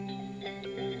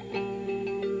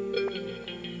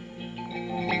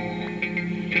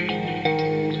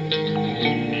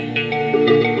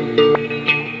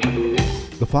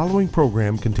following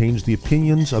program contains the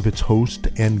opinions of its host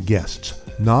and guests,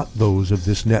 not those of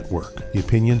this network. The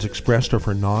opinions expressed are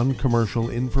for non-commercial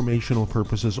informational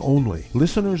purposes only.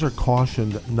 Listeners are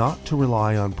cautioned not to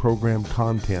rely on program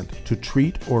content to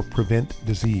treat or prevent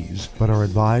disease, but are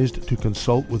advised to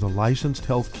consult with a licensed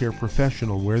healthcare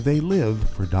professional where they live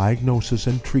for diagnosis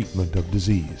and treatment of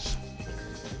disease.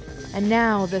 And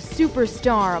now, the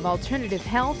superstar of alternative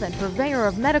health and purveyor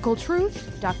of medical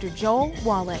truth, Dr. Joel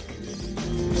Wallach.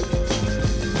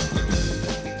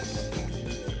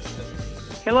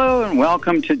 Hello and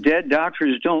welcome to Dead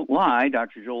Doctors Don't Lie.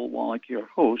 Dr. Joel Wallach, your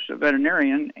host, a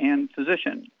veterinarian and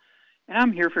physician. And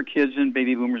I'm here for kids and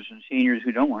baby boomers and seniors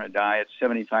who don't want to die at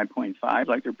 75.5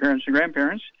 like their parents and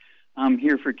grandparents. I'm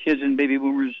here for kids and baby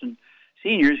boomers and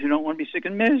seniors who don't want to be sick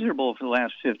and miserable for the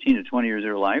last 15 to 20 years of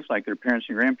their life like their parents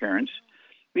and grandparents.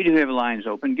 We do have lines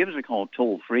open. Give us a call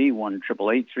toll-free,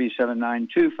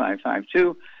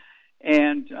 1-888-379-2552.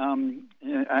 And I'm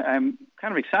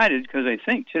kind of excited because I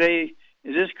think today,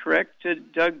 is this correct,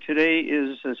 Doug? Today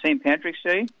is St. Patrick's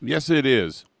Day? Yes, it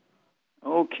is.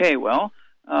 Okay, well,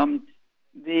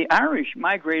 the Irish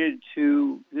migrated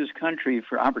to this country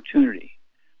for opportunity.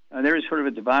 They were sort of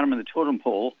at the bottom of the totem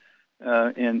pole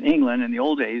in England in the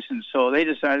old days, and so they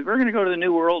decided, we're going to go to the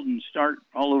New World and start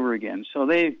all over again. So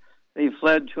they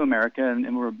fled to America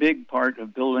and were a big part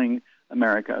of building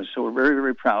America. So we're very,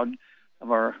 very proud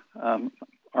of our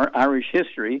Irish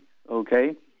history,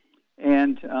 okay?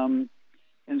 And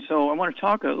so I want to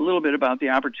talk a little bit about the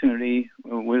opportunity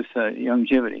with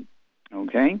longevity,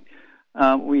 okay?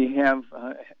 We have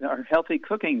our healthy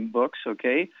cooking books,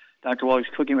 okay? Dr.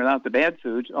 Wallach's Cooking Without the Bad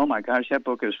Foods. Oh, my gosh, that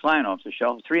book is flying off the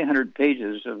shelf. 300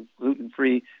 pages of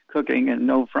gluten-free cooking and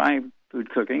no-fry food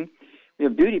cooking. We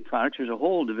have beauty products. There's a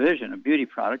whole division of beauty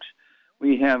products.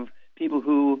 We have people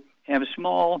who have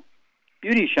small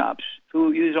beauty shops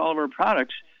who use all of our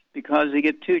products because they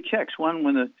get two checks, one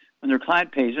when their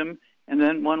client pays them and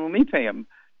then one when we pay them.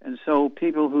 And so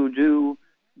people who do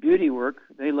beauty work,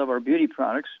 they love our beauty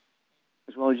products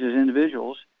as well as just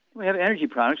individuals. We have energy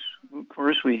products. Of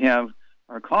course, we have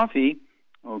our coffee,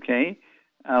 okay?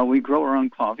 We grow our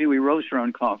own coffee. We roast our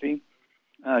own coffee,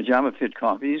 Java Fit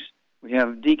coffees. We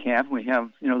have decaf. We have,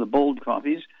 the bold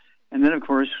coffees. And then, of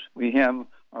course, we have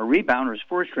our Rebound or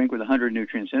sports drink with 100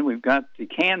 nutrients in it. We've got the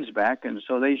cans back, and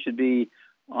so they should be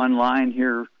online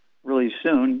here really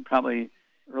soon, probably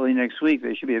early next week.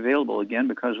 They should be available again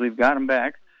because we've got them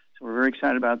back. So we're very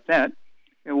excited about that.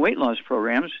 We have weight loss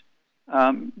programs.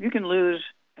 You can lose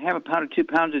half a pound to 2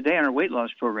 pounds a day on our weight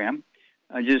loss program.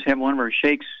 I just have one of our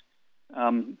shakes as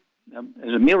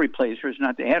a meal replacer. It's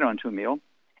not to add on to a meal,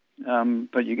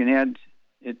 but you can add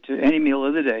it to any meal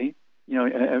of the day.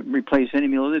 Replace any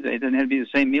meal of the day. It doesn't have to be the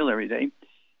same meal every day.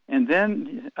 And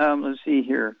then, let's see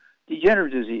here,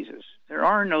 degenerative diseases. There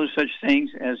are no such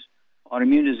things as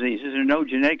autoimmune diseases. There are no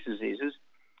genetic diseases,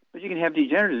 but you can have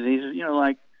degenerative diseases,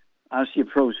 like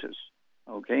osteoporosis,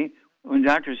 okay? When a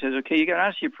doctor says, okay, you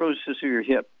got osteoporosis of your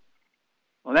hip,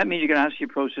 well, that means you got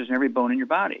osteoporosis in every bone in your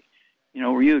body.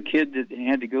 Were you a kid that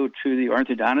had to go to the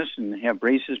orthodontist and have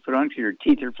braces put on because your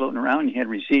teeth are floating around and you had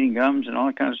receding gums and all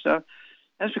that kind of stuff?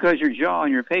 That's because your jaw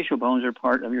and your facial bones are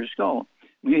part of your skull.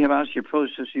 When you have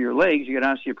osteoporosis of your legs, you get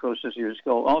osteoporosis of your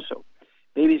skull also.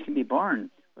 Babies can be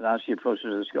born with osteoporosis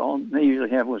of the skull. They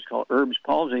usually have what's called Erb's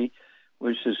palsy,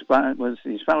 which is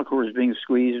the spinal cord is being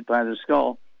squeezed by the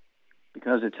skull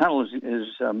because the tunnel is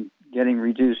getting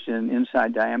reduced in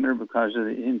inside diameter because of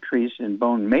the increase in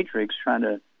bone matrix trying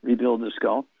to rebuild the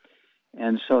skull.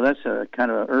 And so that's a kind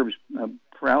of Erb's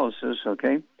paralysis,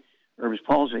 okay, Erb's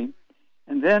palsy.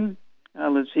 And then,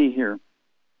 let's see here,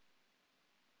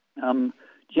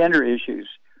 gender issues.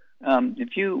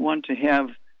 If you want to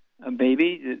have a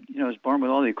baby that, is born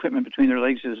with all the equipment between their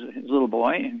legs as a little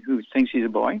boy and who thinks he's a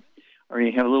boy, or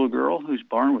you have a little girl who's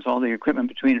born with all the equipment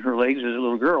between her legs as a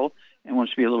little girl and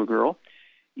wants to be a little girl,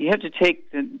 you have to take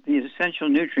the essential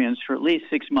nutrients for at least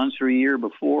 6 months or a year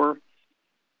before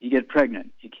you get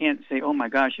pregnant. You can't say, oh, my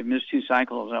gosh, I've missed 2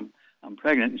 cycles, I'm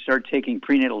pregnant, and start taking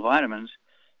prenatal vitamins.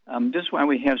 This is why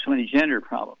we have so many gender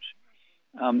problems.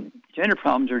 Gender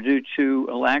problems are due to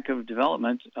a lack of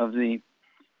development of the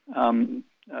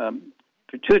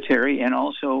pituitary and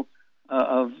also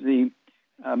of the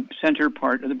center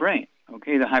part of the brain,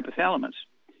 okay, the hypothalamus,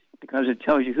 because it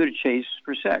tells you who to chase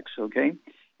for sex, okay?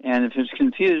 And if it's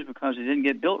confused because it didn't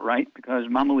get built right, because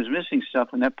mama was missing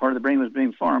stuff when that part of the brain was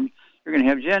being formed, you're going to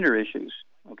have gender issues,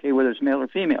 okay, whether it's male or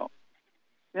female.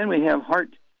 Then we have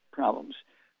heart problems.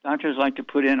 Doctors like to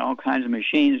put in all kinds of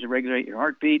machines to regulate your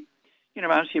heartbeat. You know,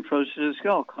 osteoporosis of the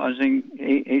skull causing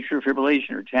atrial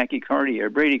fibrillation or tachycardia or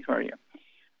bradycardia.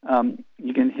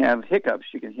 You can have hiccups.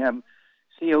 You can have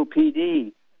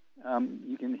COPD.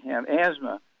 You can have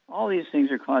asthma. All these things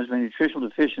are caused by nutritional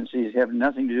deficiencies, have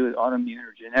nothing to do with autoimmune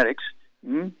or genetics.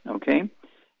 Okay?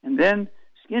 And then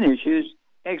skin issues,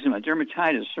 eczema,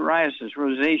 dermatitis, psoriasis,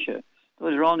 rosacea.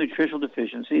 Those are all nutritional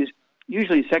deficiencies,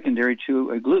 usually secondary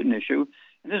to a gluten issue.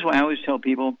 And this is why I always tell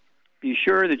people, be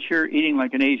sure that you're eating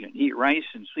like an Asian. Eat rice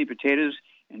and sweet potatoes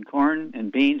and corn and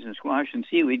beans and squash and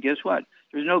seaweed. Guess what?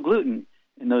 There's no gluten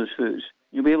in those foods.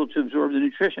 You'll be able to absorb the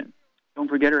nutrition. Don't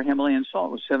forget our Himalayan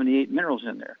salt with 78 minerals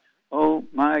in there. Oh,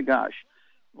 my gosh.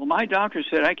 Well, my doctor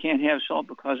said I can't have salt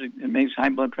because it makes high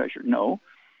blood pressure. No.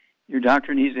 Your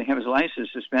doctor needs to have his license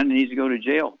suspended and needs to go to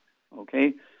jail.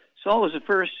 Okay? Salt was the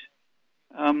first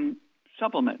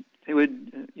supplement. They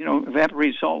would,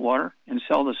 evaporate salt water and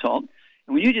sell the salt.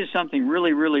 And when you did something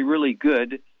really, really, really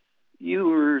good, you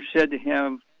were said to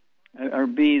have or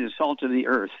be the salt of the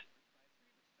earth.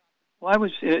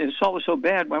 If salt was so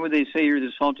bad, why would they say you're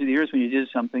the salt of the earth when you did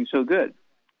something so good?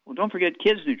 Well, don't forget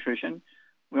kids' nutrition.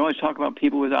 We always talk about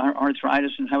people with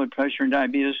arthritis and high blood pressure and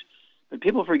diabetes, but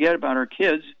people forget about our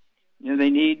kids. They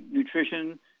need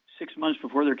nutrition 6 months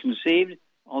before they're conceived,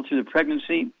 all through the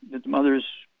pregnancy that the mother's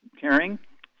carrying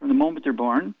from the moment they're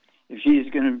born. If she's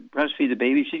going to breastfeed the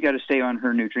baby, she's got to stay on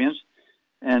her nutrients.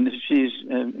 And if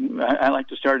I like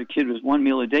to start a kid with one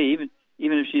meal a day, even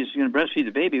if she's going to breastfeed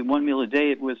the baby, one meal a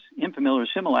day with Infamil or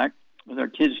Similac, with our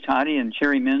kids Toddy and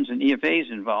Cherry Mins and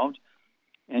EFAs involved,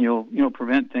 and you'll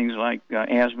prevent things like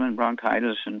asthma and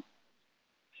bronchitis and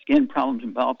skin problems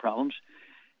and bowel problems.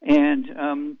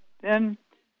 And then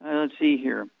let's see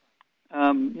here,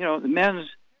 the men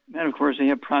of course they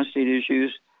have prostate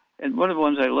issues, and one of the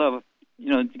ones I love,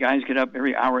 the guys get up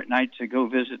every hour at night to go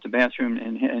visit the bathroom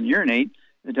and urinate.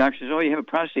 The doctor says, "Oh, you have a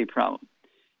prostate problem."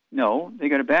 No, they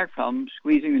got a back problem,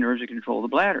 squeezing the nerves to control the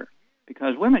bladder.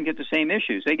 Because women get the same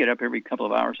issues. They get up every couple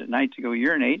of hours at night to go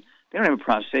urinate. They don't have a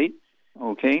prostate,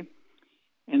 okay?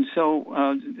 And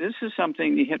so this is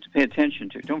something you have to pay attention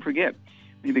to. Don't forget,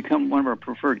 when you become one of our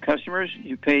preferred customers,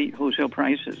 you pay wholesale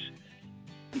prices.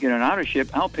 You get an auto ship,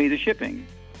 I'll pay the shipping.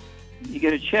 You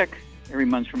get a check every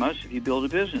month from us if you build a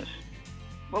business.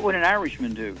 What would an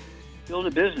Irishman do? Build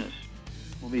a business.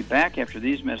 We'll be back after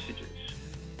these messages.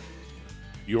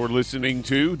 You're listening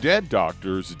to Dead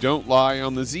Doctors Don't Lie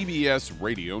on the ZBS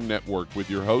Radio Network with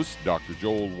your host, Dr.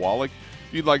 Joel Wallach.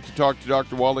 If you'd like to talk to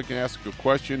Dr. Wallach and ask a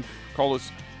question, call us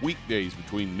weekdays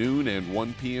between noon and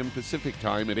 1 p.m. Pacific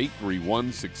Time at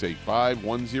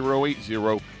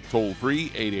 831-685-1080, toll free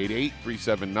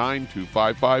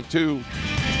 888-379-2552.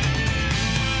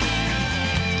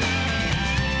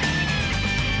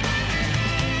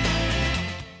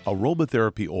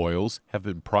 Aromatherapy oils have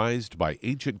been prized by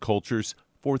ancient cultures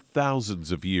for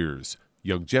thousands of years.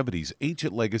 Youngevity's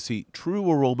ancient legacy, True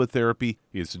Aromatherapy,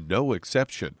 is no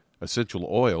exception. Essential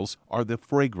oils are the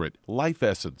fragrant life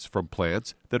essence from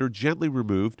plants that are gently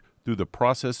removed through the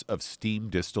process of steam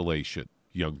distillation.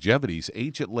 Youngevity's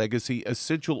ancient legacy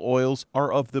essential oils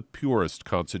are of the purest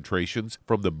concentrations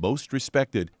from the most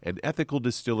respected and ethical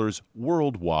distillers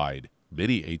worldwide.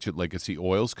 Many ancient legacy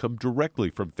oils come directly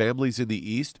from families in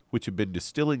the East which have been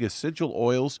distilling essential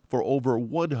oils for over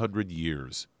 100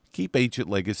 years. Keep Ancient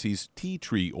Legacy's tea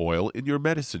tree oil in your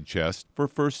medicine chest for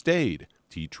first aid.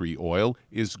 Tea tree oil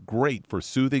is great for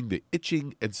soothing the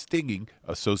itching and stinging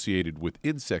associated with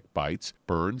insect bites,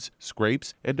 burns,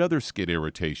 scrapes, and other skin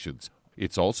irritations.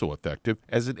 It's also effective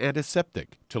as an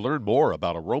antiseptic. To learn more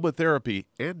about aromatherapy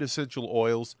and essential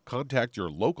oils, contact your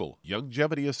local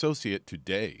Youngevity associate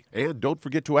today. And don't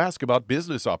forget to ask about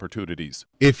business opportunities.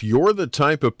 If you're the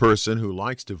type of person who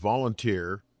likes to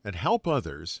volunteer and help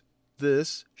others,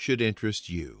 this should interest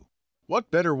you. What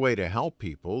better way to help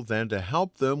people than to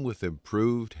help them with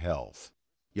improved health?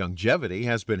 Youngevity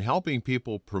has been helping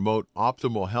people promote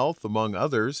optimal health, among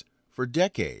others, for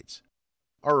decades.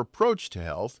 Our approach to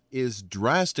health is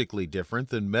drastically different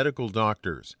than medical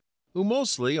doctors, who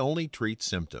mostly only treat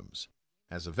symptoms.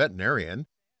 As a veterinarian,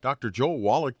 Dr. Joel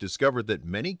Wallach discovered that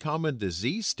many common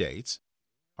disease states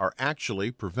are actually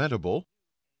preventable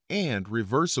and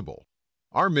reversible.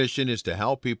 Our mission is to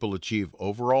help people achieve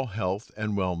overall health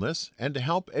and wellness, and to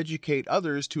help educate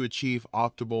others to achieve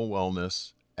optimal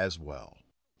wellness as well.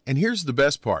 And here's the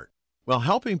best part. While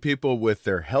helping people with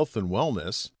their health and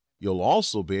wellness, you'll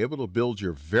also be able to build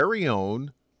your very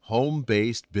own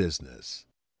home-based business.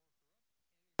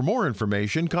 For more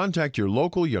information, contact your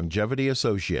local Youngevity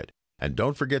associate. And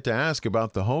don't forget to ask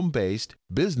about the home-based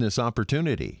business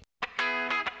opportunity.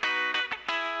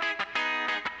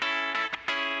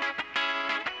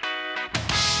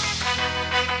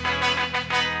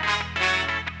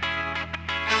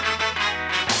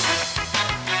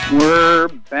 We're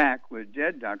back with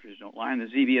Dead Doctors Don't Lie on the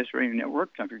ZBS Radio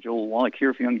Network. Dr. Joel Wallach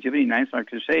here for Youngevity, Ninth Life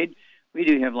Crusade. We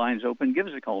do have lines open. Give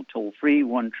us a call toll-free,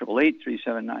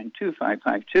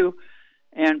 1-888-379-2552.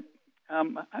 And I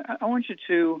want you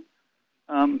to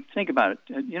think about it.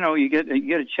 You get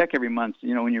a check every month,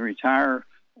 when you retire,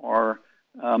 or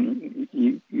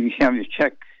you have your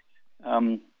check,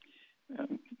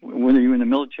 whether you're in the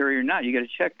military or not, you get a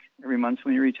check every month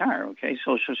when you retire, okay,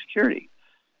 Social Security.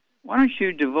 Why don't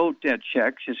you devote that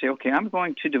check? You say, okay, I'm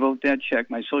going to devote that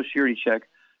check, my Social Security check,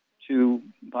 to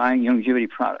buying Youngevity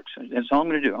products. That's all I'm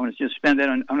going to do. I'm going to just spend that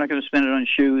on. I'm not going to spend it on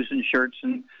shoes and shirts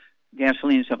and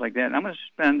gasoline and stuff like that. I'm going to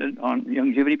spend it on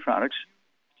Youngevity products,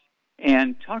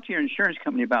 and talk to your insurance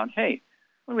company about, hey,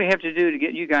 what do we have to do to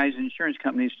get you guys, insurance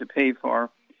companies, to pay for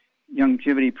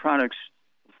Youngevity products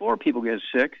before people get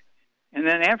sick, and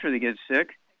then after they get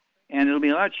sick, and it'll be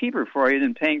a lot cheaper for you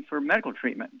than paying for medical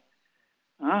treatment.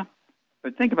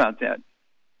 But think about that.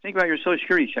 Think about your Social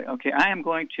Security check. Okay, I am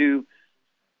going to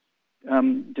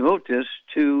devote this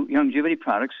to Youngevity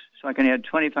products so I can add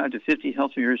 25 to 50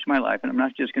 healthy years to my life, and I'm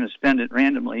not just going to spend it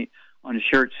randomly on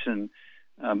shirts and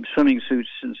swimming suits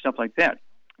and stuff like that,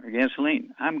 or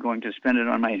gasoline. I'm going to spend it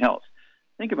on my health.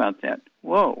 Think about that.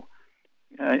 Whoa.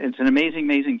 It's an amazing,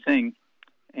 amazing thing.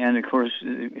 And, of course,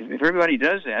 if everybody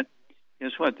does that,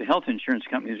 guess what? The health insurance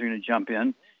companies are going to jump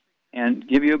in and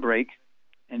give you a break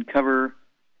and cover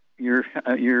your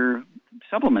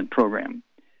supplement program.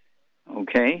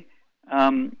 Okay?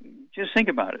 Just think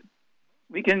about it.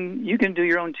 You can do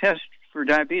your own test for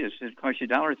diabetes. It costs you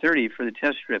 $1.30 for the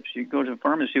test strips. You go to a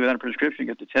pharmacy without a prescription,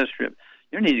 get the test strip.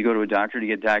 You don't need to go to a doctor to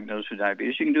get diagnosed with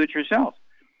diabetes. You can do it yourself.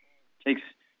 It takes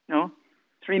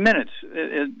 3 minutes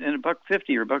and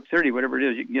 $1.50 or $1.30, whatever it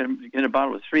is. You can get a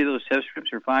bottle with 3 of those test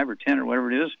strips, or 5 or 10 or whatever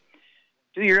it is.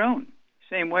 Do your own.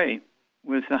 Same way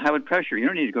with high blood pressure. You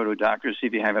don't need to go to a doctor to see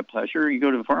if you have high blood pressure. You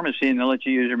go to the pharmacy and they'll let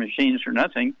you use their machines for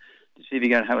nothing to see if you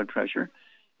got high blood pressure.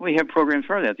 We have programs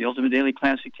for that. The Ultimate Daily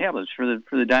Classic tablets for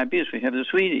the diabetes. We have the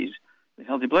Sweeties, the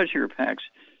healthy blood sugar packs.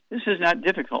 This is not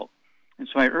difficult. And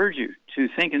so I urge you to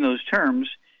think in those terms,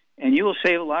 and you will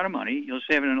save a lot of money. You'll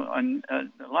save a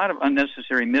lot of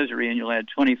unnecessary misery, and you'll add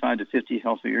 25 to 50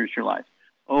 healthy years to your life.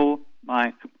 Oh,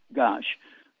 my gosh.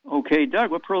 Okay,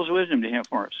 Doug, what pearls of wisdom do you have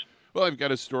for us? Well, I've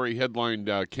got a story headlined,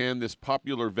 Can This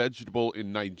Popular Vegetable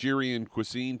in Nigerian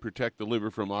Cuisine Protect the Liver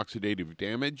from Oxidative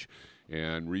Damage?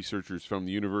 And researchers from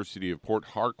the University of Port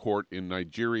Harcourt in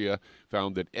Nigeria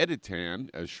found that editan,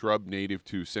 a shrub native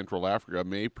to Central Africa,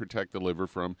 may protect the liver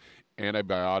from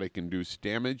antibiotic-induced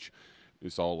damage.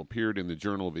 This all appeared in the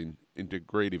Journal of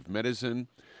Integrative Medicine,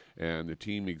 and the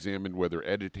team examined whether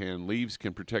editan leaves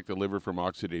can protect the liver from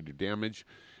oxidative damage.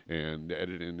 And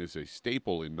editan is a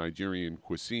staple in Nigerian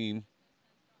cuisine.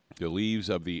 The leaves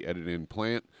of the editan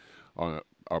plant are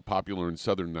popular in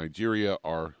southern Nigeria,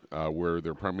 where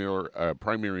they're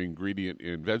primary ingredient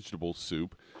in vegetable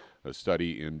soup. A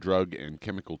study in drug and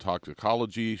chemical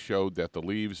toxicology showed that the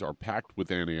leaves are packed with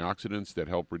antioxidants that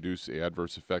help reduce the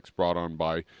adverse effects brought on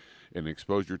by an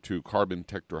exposure to carbon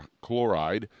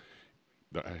tetrachloride,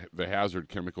 the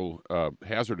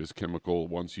hazardous chemical,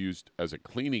 once used as a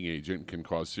cleaning agent, can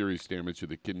cause serious damage to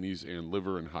the kidneys and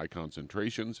liver in high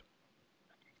concentrations.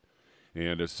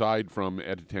 And aside from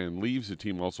editan leaves, the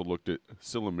team also looked at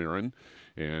silymarin.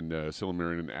 And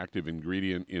silymarin, an active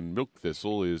ingredient in milk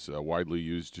thistle, is widely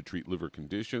used to treat liver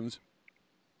conditions.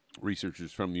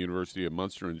 Researchers from the University of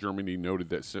Munster in Germany noted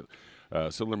that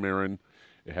silymarin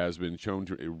has been shown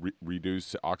to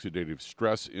reduce oxidative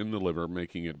stress in the liver,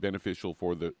 making it beneficial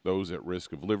for those at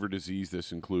risk of liver disease.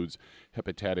 This includes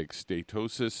hepatic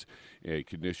steatosis, a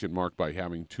condition marked by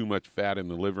having too much fat in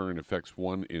the liver and affects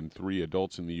 1 in 3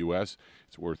 adults in the U.S.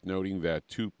 It's worth noting that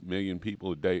 2 million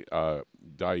people a day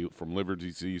die from liver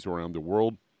disease around the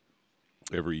world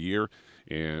every year,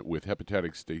 and with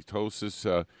hepatic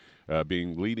steatosis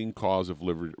being leading cause of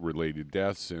liver-related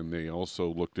deaths. And they also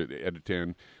looked at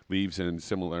editan leaves and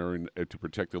silymarin to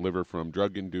protect the liver from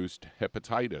drug-induced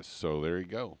hepatitis. So there you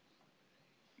go.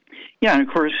 Yeah, and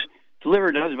of course, the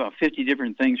liver does about 50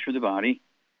 different things for the body,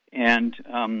 and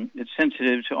it's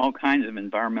sensitive to all kinds of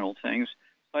environmental things,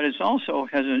 but it also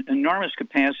has an enormous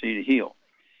capacity to heal.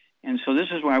 And so this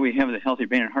is why we have the Healthy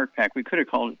Brain and Heart Pack. We could have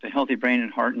called it the Healthy Brain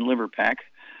and Heart and Liver Pack,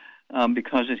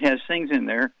 because it has things in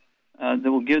there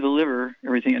that will give the liver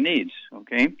everything it needs,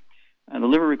 okay? The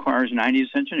liver requires 90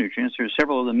 essential nutrients. There are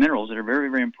several of the minerals that are very,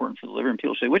 very important for the liver, and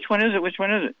people say, which one is it? Which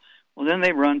one is it? Well, then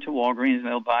they run to Walgreens and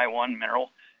they'll buy one mineral,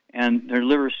 and their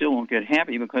liver still won't get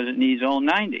happy because it needs all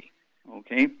 90,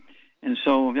 okay? And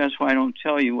so that's why I don't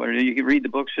tell you what it is. You can read the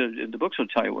books. The books will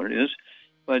tell you what it is.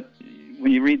 but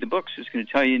when you read the books, it's going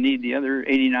to tell you need the other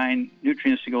 89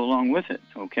 nutrients to go along with it,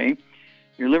 okay?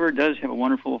 Your liver does have a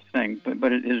wonderful thing,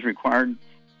 but it is required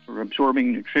for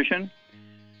absorbing nutrition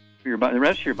for your body, the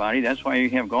rest of your body. That's why you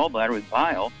have gallbladder with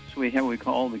bile. So we have what we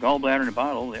call the gallbladder in a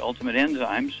bottle, the ultimate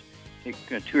enzymes. Take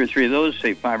 2 or 3 of those,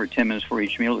 say 5 or 10 minutes for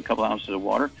each meal, a couple ounces of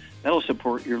water. That'll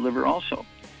support your liver also.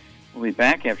 We'll be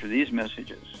back after these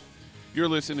messages. You're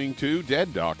listening to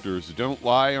Dead Doctors Don't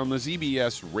Lie on the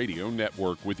ZBS Radio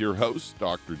Network with your host,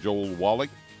 Dr. Joel Wallach.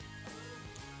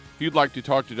 If you'd like to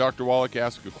talk to Dr. Wallach,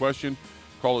 ask a question,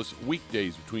 call us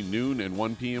weekdays between noon and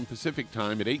 1 p.m. Pacific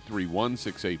Time at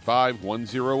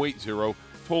 831-685-1080,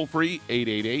 toll free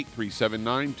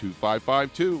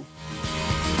 888-379-2552.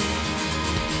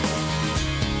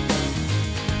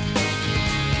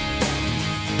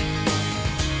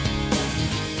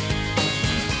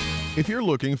 If you're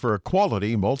looking for a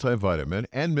quality multivitamin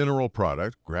and mineral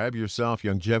product, grab yourself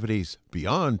Youngevity's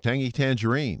Beyond Tangy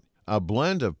Tangerine, a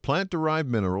blend of plant-derived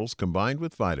minerals combined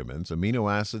with vitamins,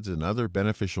 amino acids, and other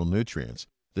beneficial nutrients.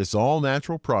 This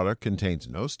all-natural product contains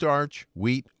no starch,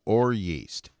 wheat, or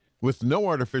yeast, with no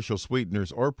artificial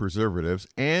sweeteners or preservatives,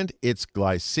 and it's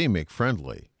glycemic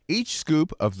friendly. Each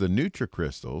scoop of the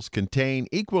NutriCrystals contain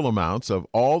equal amounts of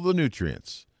all the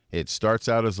nutrients. It starts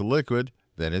out as a liquid,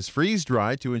 then is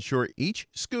freeze-dried to ensure each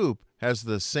scoop has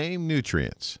the same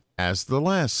nutrients as the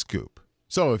last scoop.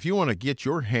 So if you want to get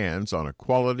your hands on a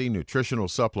quality nutritional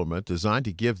supplement designed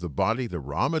to give the body the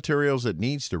raw materials it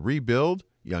needs to rebuild,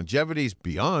 Youngevity's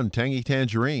Beyond Tangy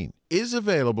Tangerine is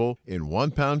available in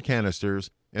 1-pound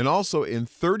canisters and also in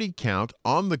 30-count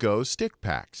on-the-go stick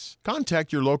packs.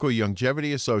 Contact your local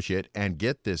Youngevity associate and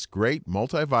get this great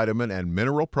multivitamin and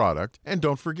mineral product. And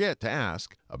don't forget to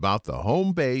ask about the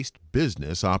home-based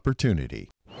business opportunity.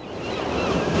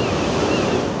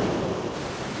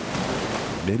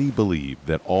 Many believe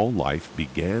that all life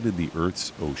began in the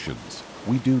Earth's oceans.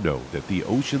 We do know that the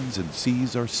oceans and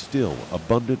seas are still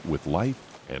abundant with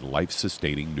life and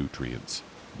life-sustaining nutrients.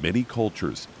 Many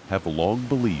cultures have long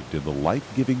believed in the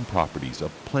life-giving properties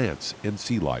of plants and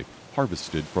sea life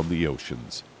harvested from the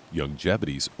oceans.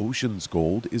 Youngevity's Ocean's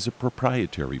Gold is a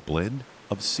proprietary blend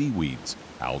of seaweeds,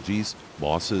 algae,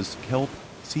 mosses, kelp,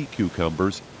 sea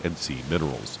cucumbers, and sea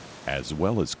minerals, as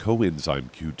well as coenzyme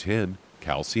Q10,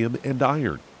 calcium, and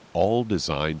iron, all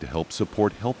designed to help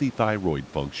support healthy thyroid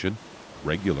function,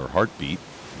 regular heartbeat,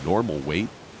 normal weight,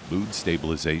 mood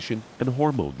stabilization, and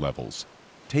hormone levels.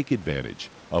 Take advantage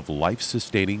of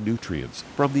life-sustaining nutrients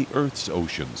from the Earth's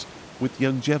oceans with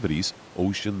Youngevity's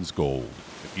Ocean's Gold.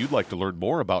 If you'd like to learn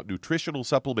more about nutritional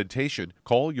supplementation,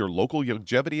 call your local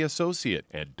Youngevity associate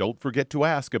and don't forget to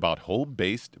ask about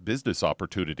home-based business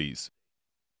opportunities.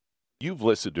 You've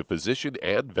listened to physician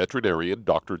and veterinarian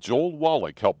Dr. Joel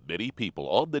Wallach help many people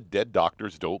on the Dead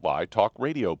Doctors Don't Lie talk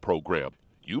radio program.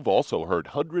 You've also heard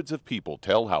hundreds of people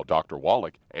tell how Dr.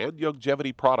 Wallach and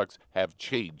Youngevity products have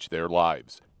changed their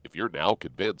lives. If you're now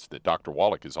convinced that Dr.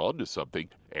 Wallach is onto something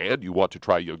and you want to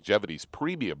try Youngevity's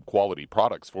premium quality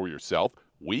products for yourself,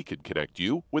 we can connect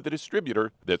you with a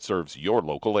distributor that serves your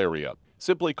local area.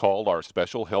 Simply call our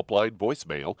special helpline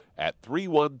voicemail at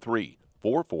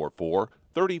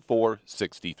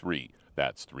 313-444-3463.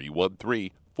 That's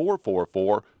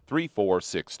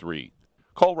 313-444-3463.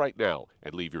 Call right now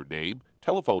and leave your name,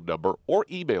 telephone number, or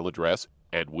email address,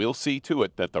 and we'll see to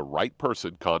it that the right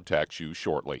person contacts you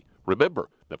shortly. Remember,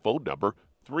 the phone number,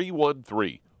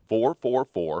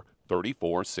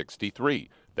 313-444-3463.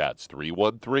 That's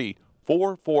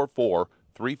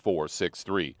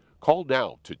 313-444-3463. Call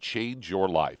now to change your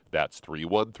life. That's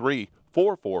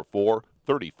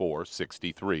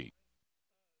 313-444-3463.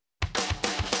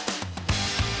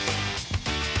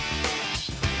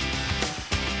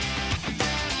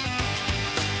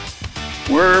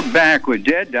 We're back with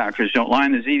Dead Doctors Don't Lie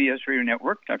on the ZBS Radio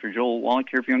Network. Dr. Joel Wallach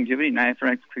here for Youngevity,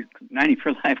 90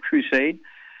 for Life Crusade.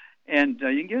 And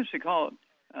you can give us a call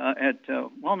at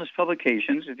Wellness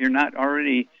Publications if you're not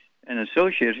already an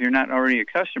associate, if you're not already a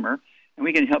customer, and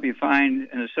we can help you find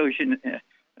an associate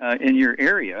in your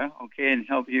area, okay, and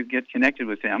help you get connected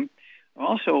with them. I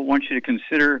also want you to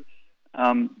consider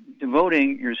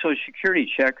devoting your Social Security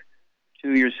check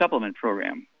to your supplement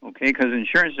program, okay, because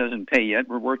insurance doesn't pay yet.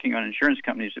 We're working on insurance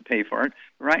companies to pay for it.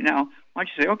 But right now, why don't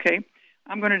you say, okay,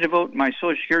 I'm going to devote my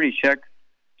Social Security check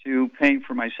to paying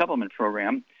for my supplement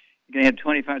program. You're going to add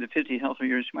 25 to 50 healthy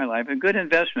years to my life. A good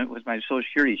investment with my Social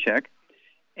Security check.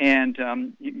 And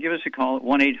you can give us a call at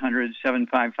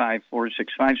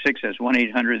 1-800-755-4656. That's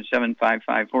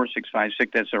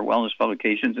 1-800-755-4656. That's our Wellness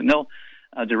Publications. And they'll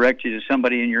direct you to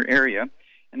somebody in your area.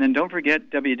 And then don't forget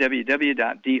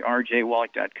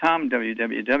www.drjwallach.com,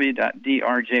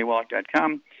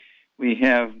 www.drjwallach.com. We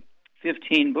have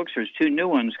 15 books. There's 2 new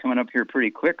ones coming up here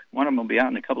pretty quick. One of them will be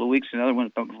out in a couple of weeks, another one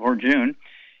before June.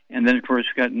 And then, of course,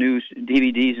 we've got new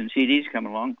DVDs and CDs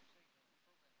coming along.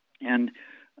 And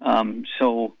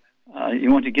so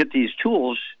you want to get these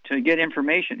tools to get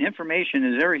information. Information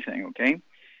is everything, okay?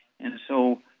 And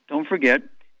so don't forget,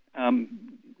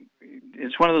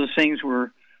 it's one of those things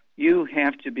where you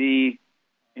have to be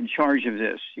in charge of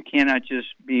this. You cannot just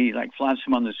be like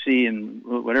flotsam on the sea and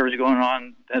whatever's going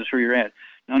on, that's where you're at.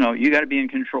 No, you got to be in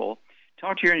control.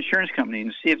 Talk to your insurance company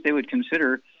and see if they would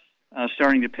consider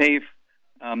starting to pay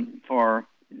for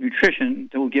nutrition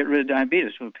that will get rid of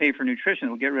diabetes. So pay for nutrition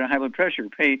that will get rid of high blood pressure.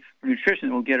 Pay for nutrition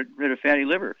that will get rid of fatty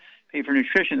liver. Pay for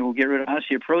nutrition that will get rid of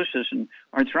osteoporosis and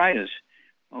arthritis.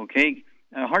 Okay,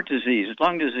 heart disease,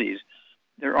 lung disease.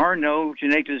 There are no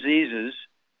genetic diseases,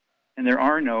 and there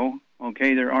are no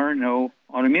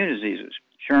autoimmune diseases.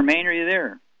 Charmaine, are you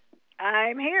there?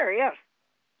 I'm here, yes.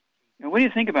 Now, what do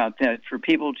you think about that for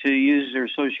people to use their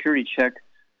Social Security check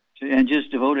and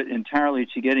just devote it entirely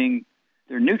to getting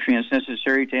their nutrients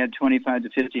necessary to add 25 to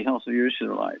 50 healthy years to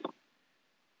their life?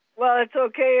 Well, it's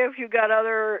okay if you got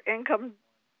other income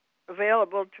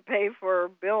available to pay for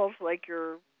bills like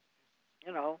your,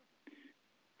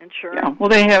 insurance. Yeah, well,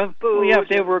 they have. Food. Well, yeah, if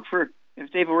they've worked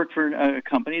for a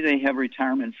company, they have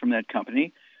retirement from that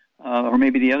company, or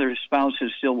maybe the other spouse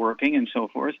is still working and so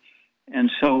forth.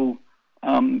 And so,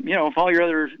 if all your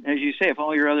other, as you say, if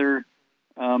all your other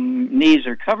needs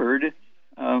are covered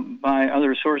by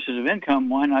other sources of income,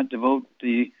 why not devote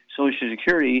the Social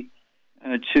Security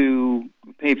to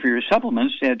pay for your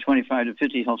supplements to add 25 to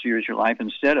 50 healthy years of your life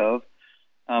instead of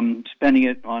spending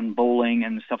it on bowling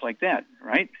and stuff like that,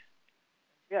 right?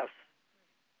 Yes.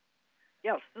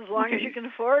 Yes, as long as you can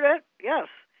afford it, yes.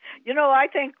 I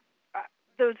think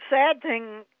the sad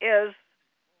thing is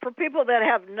for people that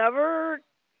have never,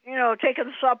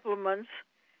 taken supplements,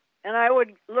 and I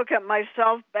would look at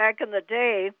myself back in the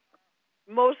day,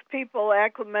 most people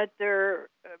acclimate their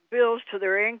bills to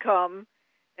their income,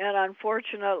 and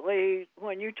unfortunately,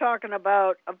 when you're talking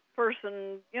about a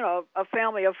person, a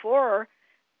family of 4,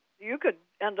 you could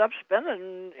end up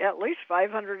spending at least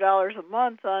 $500 a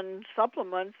month on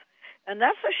supplements, and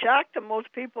that's a shock to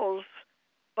most people's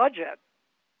budget.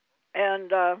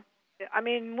 And,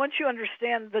 once you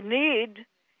understand the need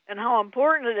and how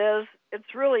important it is,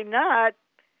 it's really not.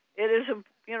 It is,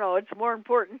 it's more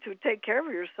important to take care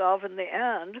of yourself in the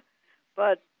end.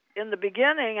 But in the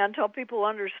beginning, until people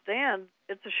understand,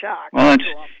 it's a shock. That's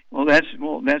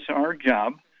our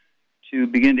job, to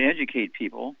begin to educate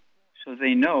people so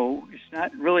they know it's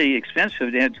not really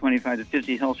expensive to add 25 to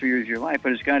 50 healthy years of your life,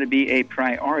 but it's got to be a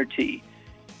priority.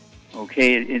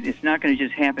 Okay, it's not going to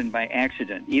just happen by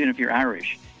accident, even if you're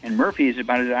Irish. And Murphy is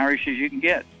about as Irish as you can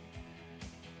get.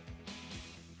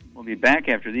 We'll be back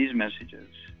after these messages.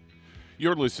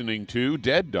 You're listening to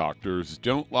Dead Doctors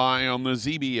Don't Lie on the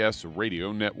ZBS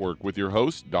Radio Network with your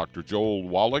host, Dr. Joel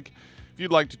Wallach. If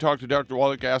you'd like to talk to Dr.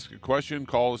 Wallach, ask a question,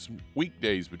 call us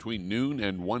weekdays between noon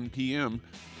and 1 p.m.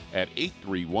 at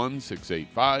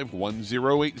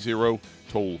 831-685-1080,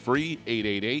 toll free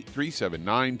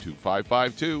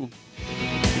 888-379-2552.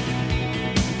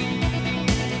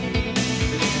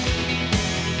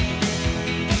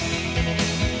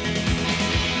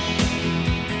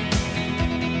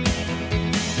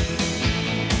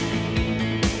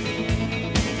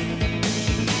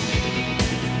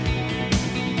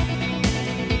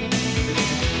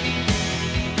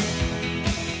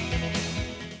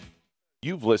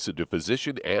 You've listened to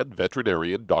physician and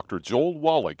veterinarian Dr. Joel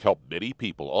Wallach help many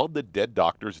people on the Dead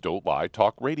Doctors Don't Lie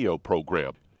talk radio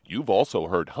program. You've also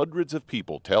heard hundreds of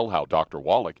people tell how Dr.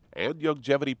 Wallach and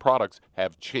Youngevity products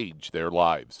have changed their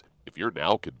lives. If you're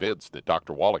now convinced that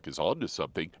Dr. Wallach is onto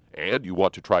something and you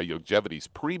want to try Youngevity's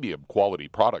premium quality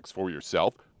products for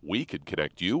yourself, we can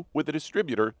connect you with a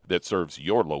distributor that serves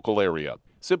your local area.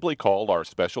 Simply call our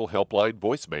special helpline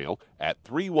voicemail at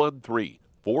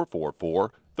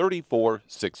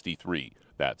 313-444-3463.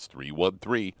 That's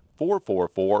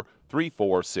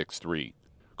 313-444-3463.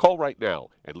 Call right now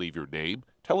and leave your name,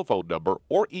 telephone number,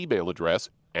 or email address,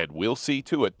 and we'll see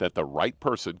to it that the right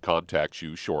person contacts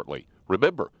you shortly.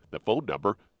 Remember, the phone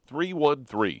number,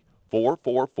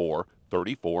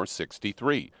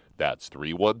 313-444-3463. That's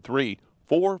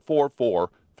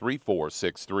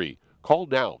 313-444-3463. Call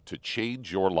now to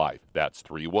change your life. That's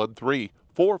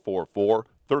 313-444-3463.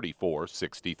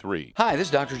 3463. Hi, this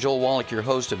is Dr. Joel Wallach, your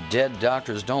host of Dead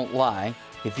Doctors Don't Lie.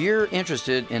 If you're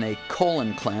interested in a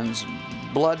colon cleanse,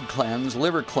 blood cleanse,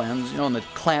 liver cleanse, in the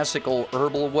classical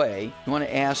herbal way, you want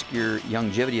to ask your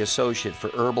Youngevity associate for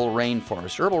Herbal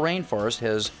Rainforest. Herbal Rainforest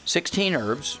has 16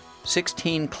 herbs,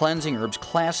 16 cleansing herbs,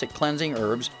 classic cleansing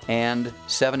herbs, and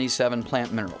 77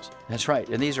 plant minerals. That's right,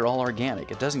 and these are all organic.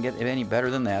 It doesn't get any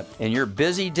better than that. In your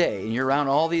busy day, and you're around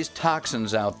all these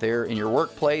toxins out there in your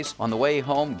workplace, on the way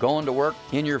home, going to work,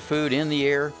 in your food, in the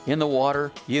air, in the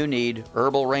water, you need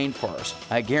Herbal Rainforest.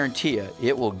 I guarantee you,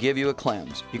 it will give you a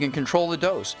cleanse. You can control the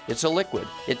dose. It's a liquid.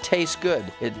 It tastes good.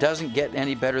 It doesn't get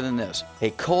any better than this.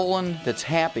 A colon that's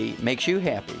happy makes you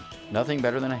happy. Nothing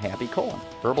better than a happy colon.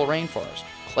 Herbal Rainforest.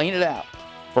 Clean it out.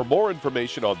 For more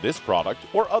information on this product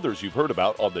or others you've heard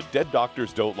about on the Dead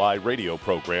Doctors Don't Lie radio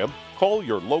program, call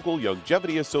your local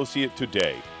Youngevity associate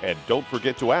today. And don't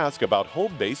forget to ask about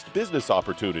home-based business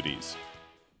opportunities.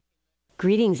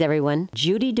 Greetings, everyone.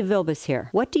 Judy DeVilbus here.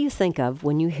 What do you think of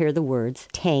when you hear the words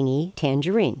tangy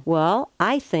tangerine? Well,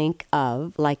 I think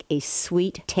of like a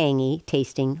sweet, tangy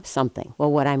tasting something.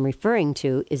 Well, what I'm referring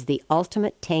to is the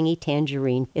Ultimate Tangy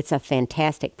Tangerine. It's a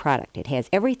fantastic product. It has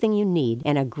everything you need,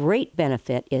 and a great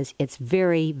benefit is it's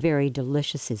very, very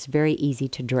delicious. It's very easy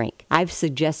to drink. I've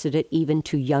suggested it even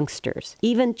to youngsters.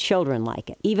 Even children like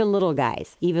it. Even little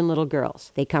guys. Even little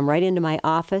girls. They come right into my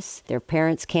office. Their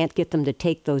parents can't get them to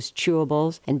take those chewable,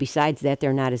 and besides that,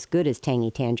 they're not as good as Tangy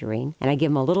Tangerine. And I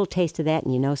give them a little taste of that,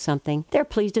 and you know something? They're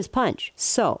pleased as punch.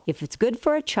 So, if it's good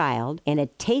for a child and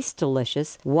it tastes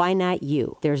delicious, why not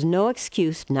you? There's no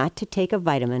excuse not to take a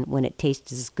vitamin when it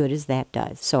tastes as good as that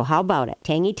does. So how about it?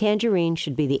 Tangy Tangerine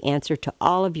should be the answer to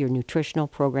all of your nutritional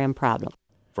program problems.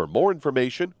 For more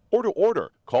information or to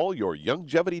order, call your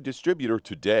Youngevity distributor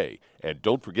today. And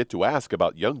don't forget to ask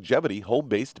about Youngevity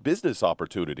home-based business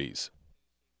opportunities.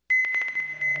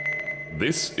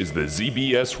 This is the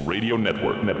ZBS Radio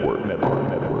Network.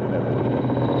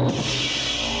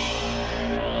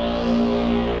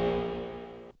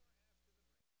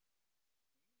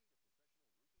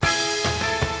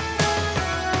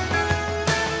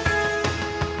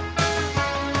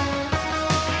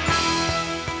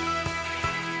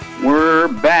 We're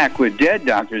back with Dead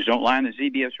Doctors Don't Lie on the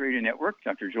ZBS Radio Network.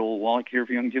 Dr. Joel Wallach here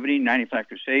for Youngevity, 95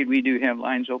 Crusade. We do have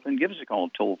lines open. Give us a call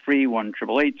toll-free,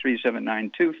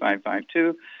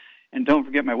 1-888-379-2552. And don't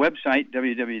forget my website,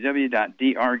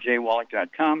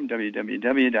 www.drjwallach.com,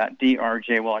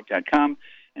 www.drjwallach.com.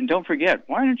 And don't forget,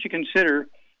 why don't you consider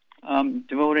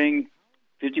devoting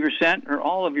 50% or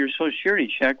all of your Social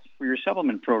Security check for your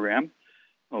supplement program?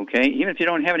 Okay, even if you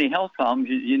don't have any health problems,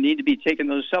 you need to be taking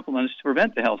those supplements to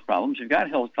prevent the health problems. If you've got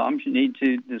health problems, you need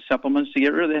the supplements to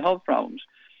get rid of the health problems.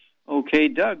 Okay,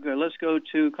 Doug, let's go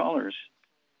to callers.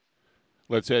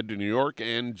 Let's head to New York.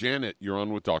 And Janet, you're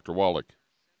on with Dr. Wallach.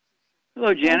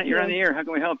 Hello, Janet. You're on the air. How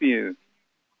can we help you?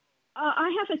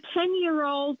 I have a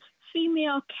 10-year-old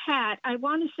female cat. I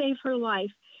want to save her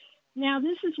life. Now,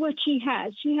 this is what she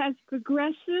has. She has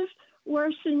progressive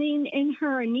worsening in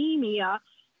her anemia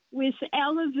with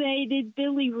elevated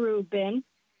bilirubin,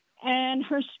 and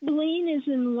her spleen is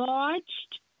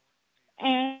enlarged,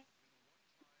 and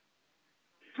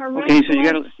her red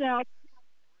blood cells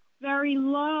very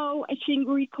low. She's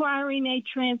requiring a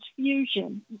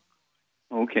transfusion.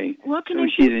 Okay. What can I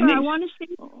do for her? I want to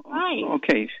save her life.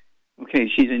 Okay,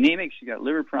 she's anemic. She's got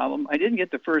liver problem. I didn't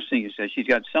get the first thing you said. She's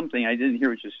got something. I didn't hear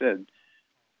what you said.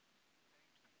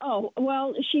 Oh,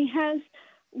 well, she has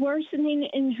worsening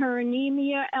in her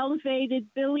anemia, elevated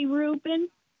bilirubin.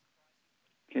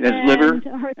 Okay, that's liver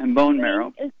and bone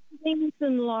marrow. Her spleen is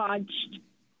enlarged.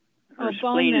 Her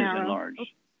spleen is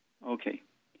enlarged. Okay.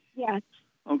 Yes.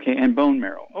 Okay, and bone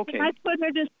marrow. Okay. Should I put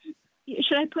her to sleep?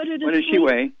 What does she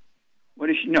weigh? What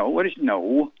does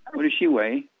she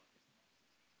weigh?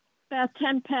 About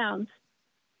 10 pounds.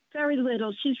 Very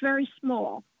little. She's very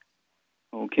small.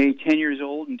 Okay, 10 years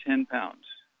old and 10 pounds.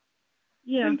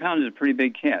 Yeah. 10 pounds is a pretty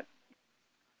big cat.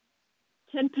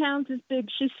 10 pounds is big.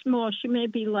 She's small. She may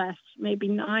be less, maybe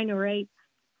 9 or 8.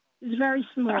 She's very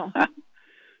small.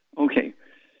 Okay.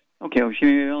 Well, she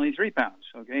may be only 3 pounds.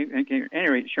 Okay.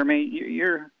 Anyway, Charmaine,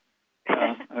 you're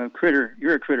a critter.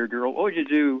 You're a critter girl. What would you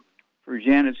do for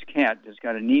Janet's cat that's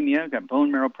got anemia, got bone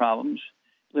marrow problems,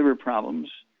 liver problems,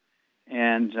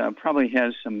 and probably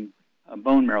has some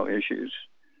bone marrow issues?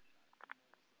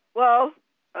 Well,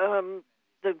 the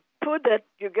food that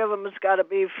you give them has got to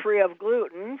be free of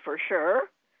gluten for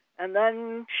sure. And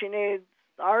then she needs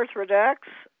Arthrodex.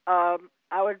 I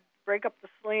would break up the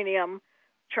selenium.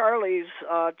 Charlie's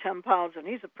 10 pounds, and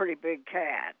he's a pretty big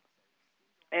cat.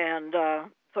 And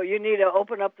so you need to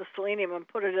open up the selenium and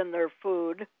put it in their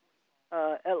food.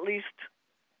 at least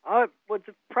with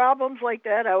problems like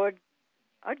that,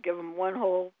 I'd give them one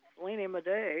whole selenium a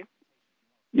day.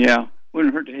 Yeah,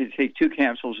 wouldn't hurt to take 2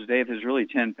 capsules a day if it's really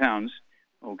 10 pounds.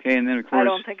 Okay, and then of course I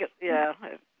don't think it. Yeah,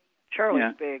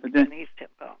 Charlie's big, and he's 10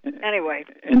 pounds. Anyway,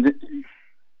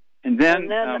 and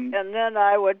then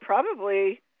I would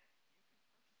probably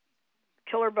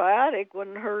Killer Biotic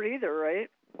wouldn't hurt either, right?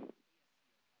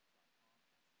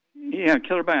 Yeah,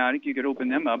 Killer Biotic. You could open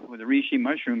them up with the reishi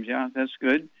mushrooms. Yeah, that's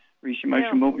good. Reishi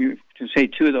mushroom. You can say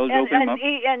 2 of those. Open them up.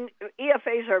 And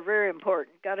EFAs are very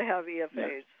important. Got to have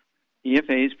EFAs. Yeah.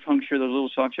 EFAs puncture the little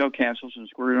soft shell capsules and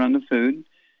squirt it on the food,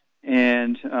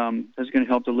 and that's going to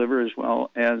help the liver as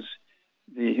well as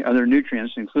the other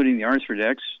nutrients, including the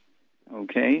Arthrodex.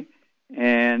 Okay,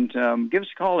 and give us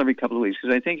a call every couple of weeks,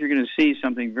 because I think you're going to see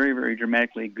something very, very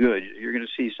dramatically good. You're going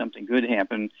to see something good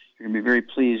happen. You're going to be very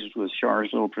pleased with Char's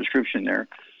little prescription there.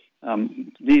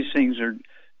 These things are,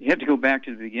 you have to go back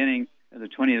to the beginning of the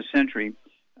 20th century.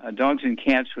 Dogs and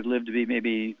cats would live to be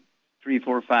maybe 3,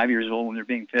 4, 5 years old when they're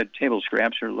being fed table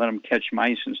scraps or let them catch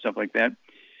mice and stuff like that.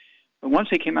 But once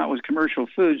they came out with commercial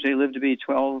foods, they lived to be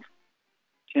 10,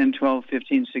 12,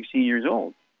 15, 16 years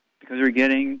old, because they're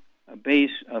getting a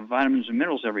base of vitamins and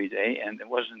minerals every day, and it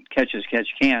wasn't catch as catch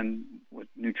can with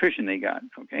nutrition they got,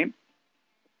 okay?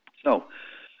 So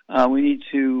we need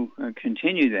to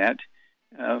continue that,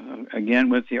 again,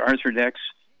 with the Arthrodex,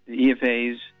 the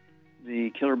EFAs, the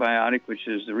Killer Biotic, which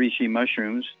is the reishi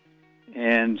mushrooms,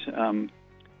 and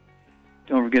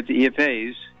don't forget the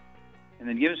EFAs, and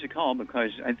then give us a call,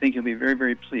 because I think you'll be very,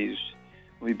 very pleased.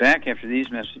 We'll be back after these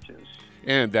messages.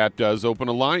 And that does open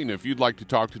a line. If you'd like to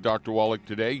talk to Dr. Wallach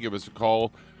today, give us a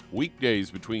call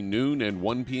weekdays between noon and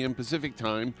 1 p.m. Pacific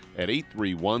Time at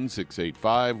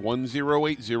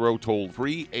 831-685-1080, toll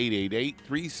free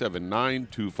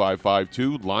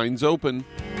 888-379-2552. Lines open.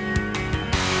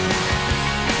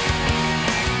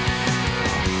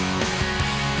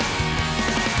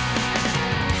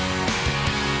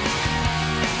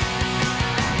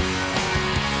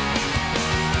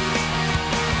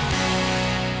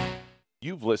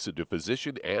 You've listened to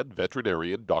physician and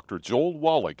veterinarian Dr. Joel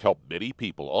Wallach help many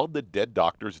people on the Dead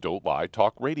Doctors Don't Lie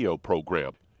talk radio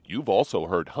program. You've also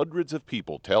heard hundreds of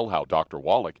people tell how Dr.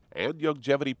 Wallach and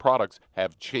Youngevity products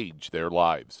have changed their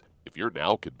lives. If you're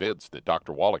now convinced that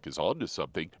Dr. Wallach is onto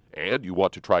something and you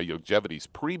want to try Youngevity's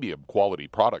premium quality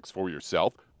products for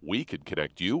yourself, we can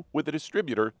connect you with a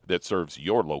distributor that serves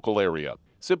your local area.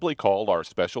 Simply call our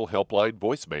special helpline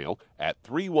voicemail at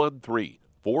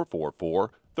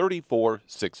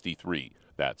 313-444-3463.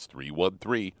 That's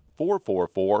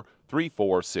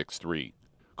 313-444-3463.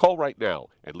 Call right now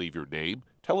and leave your name,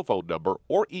 telephone number,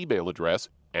 or email address,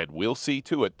 and we'll see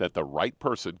to it that the right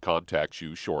person contacts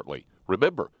you shortly.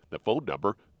 Remember, the phone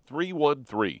number,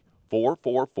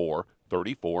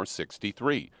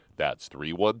 313-444-3463. That's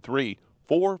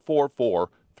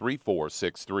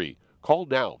 313-444-3463. Call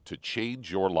now to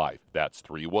change your life. That's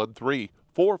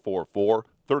 313-444-3463.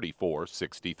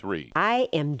 3463. I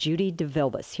am Judy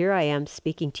DeVilbus. Here I am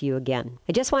speaking to you again.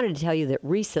 I just wanted to tell you that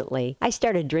recently I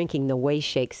started drinking the Whey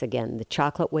Shakes again, the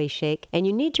chocolate Whey Shake. And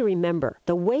you need to remember,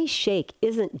 the Whey Shake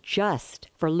isn't just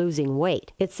for losing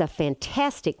weight. It's a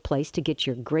fantastic place to get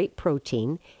your great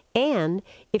protein. And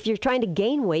if you're trying to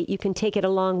gain weight, you can take it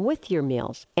along with your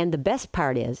meals. And the best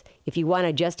part is, if you want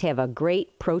to just have a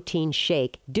great protein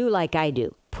shake, do like I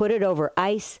do. Put it over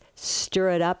ice,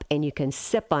 stir it up, and you can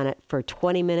sip on it for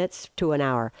 20 minutes to an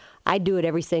hour. I do it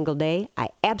every single day. I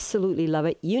absolutely love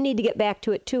it. You need to get back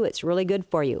to it too. It's really good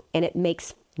for you. And it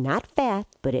makes not fat,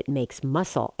 but it makes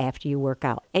muscle after you work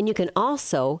out. And you can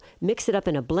also mix it up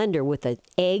in a blender with an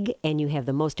egg, and you have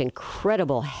the most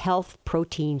incredible health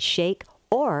protein shake.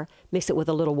 Or mix it with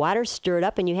a little water, stir it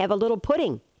up, and you have a little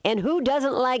pudding. And who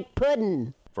doesn't like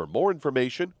pudding? For more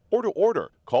information or to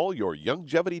order, call your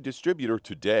Youngevity distributor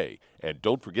today. And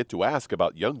don't forget to ask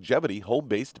about Youngevity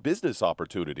home-based business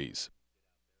opportunities.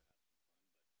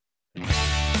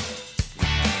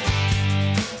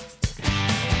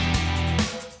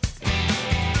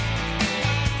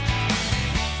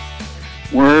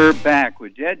 We're back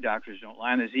with Dead Doctors Don't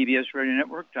Lie on the ZBS Radio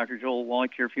Network. Dr. Joel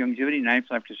Wallach here for Youngevity. 9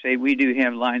 left to say. We do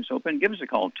have lines open. Give us a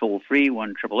call toll-free,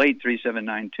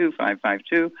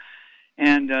 1-888-379-2552.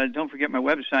 And don't forget my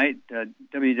website,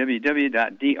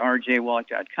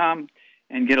 www.drjwallach.com,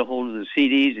 and get a hold of the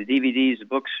CDs, the DVDs, the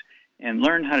books, and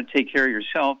learn how to take care of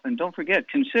yourself. And don't forget,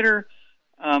 consider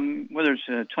whether it's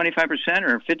 25%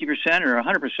 or 50% or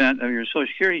 100% of your Social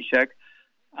Security check,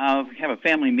 have a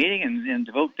family meeting and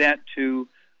devote that to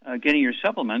getting your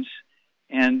supplements,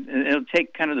 and it'll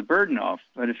take kind of the burden off.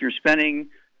 But if you're spending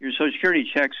your Social Security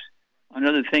checks on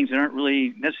other things that aren't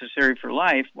really necessary for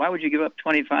life, why would you give up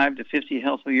 25 to 50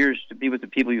 healthful years to be with the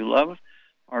people you love,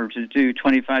 or to do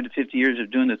 25 to 50 years of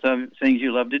doing the things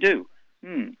you love to do?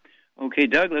 Okay,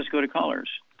 Doug, let's go to callers.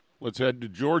 Let's head to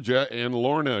Georgia. And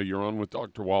Lorna, you're on with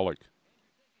Dr. Wallach.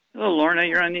 Hello, Lorna,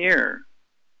 you're on the air.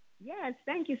 Yes,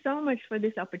 thank you so much for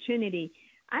this opportunity.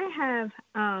 I have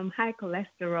high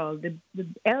cholesterol. The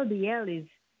LDL is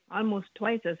almost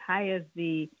twice as high as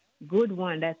the good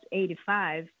one, that's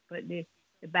 85, but the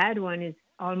bad one is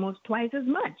almost twice as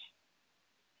much.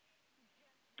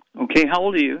 Okay, how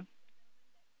old are you?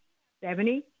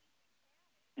 70.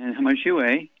 And how much you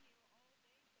weigh?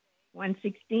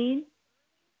 116.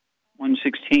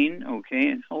 116, okay.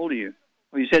 And how old are you?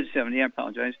 Oh, you said 70, I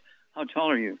apologize. How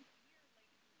tall are you?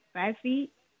 5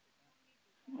 feet.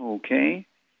 Okay.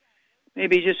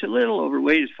 Maybe just a little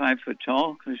overweight is 5 foot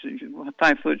tall, because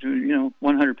 5 foot,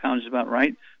 100 pounds is about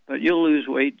right. But you'll lose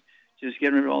weight just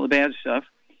getting rid of all the bad stuff.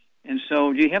 And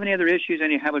so, do you have any other issues,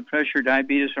 any high blood pressure,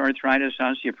 diabetes, arthritis,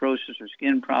 osteoporosis, or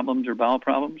skin problems, or bowel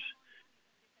problems?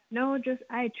 No, just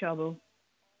eye trouble.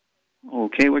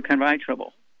 Okay, what kind of eye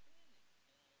trouble?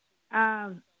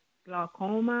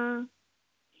 Glaucoma,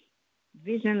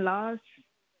 vision loss.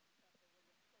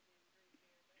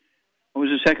 What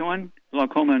was the second one?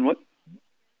 Glaucoma and what?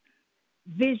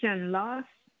 Vision loss.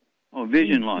 Oh,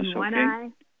 vision loss, in one okay.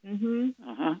 eye.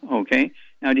 Mm-hmm. Okay.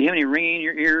 Now, do you have any ringing in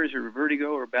your ears or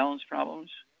vertigo or balance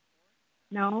problems?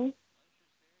 No.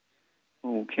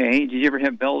 Okay. Did you ever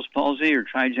have Bell's palsy or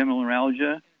trigeminal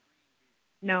neuralgia?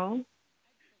 No.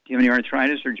 Do you have any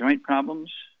arthritis or joint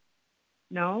problems?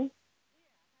 No.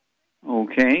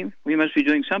 Okay. Well, you must be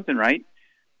doing something right.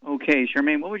 Okay,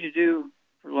 Charmaine, what would you do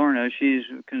for Lorna? She's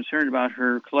concerned about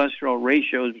her cholesterol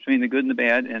ratios between the good and the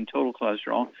bad and total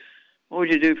cholesterol. What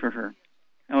would you do for her?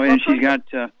 Oh, and she's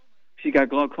got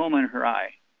glaucoma in her eye,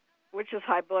 which is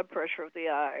high blood pressure of the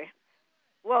eye.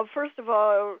 Well, first of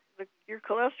all, your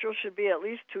cholesterol should be at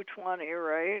least 220,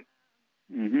 right?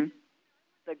 Mm-hmm.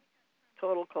 The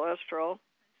total cholesterol.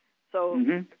 So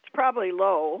it's probably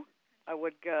low, I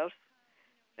would guess.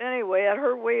 Anyway, at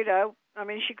her weight, I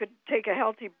mean, she could take a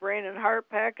healthy brain and heart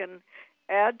pack and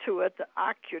add to it the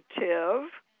Occutive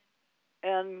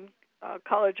and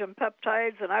collagen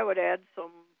peptides, and I would add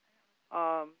some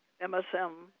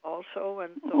MSM also,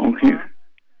 and some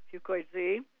Fucoid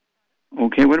Z.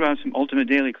 Okay, what about some Ultimate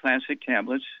Daily Classic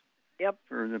tablets? Yep.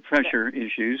 For the pressure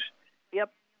issues.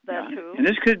 Yep, that too. And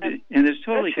this could be, and this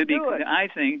totally could be the eye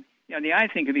thing. Yeah, the eye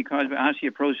thing could be caused by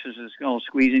osteoporosis of the skull,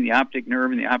 squeezing the optic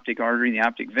nerve and the optic artery and the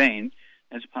optic vein.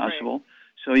 That's possible. Right.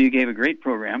 So you gave a great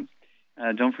program.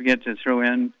 Don't forget to throw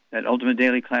in that Ultimate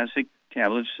Daily Classic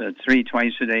tablets, 3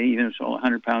 twice a day, even if it's all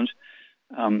 100 pounds.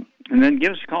 And then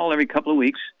give us a call every couple of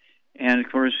weeks. And,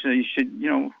 of course, you should,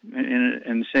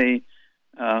 and say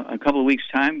a couple of weeks'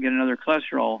 time, get another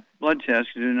cholesterol blood test,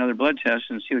 do another blood test,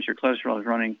 and see what your cholesterol is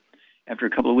running after a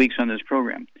couple of weeks on this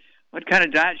program. What kind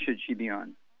of diet should she be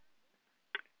on?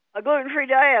 A gluten-free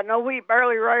diet, no wheat,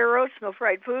 barley, rye, or oats, no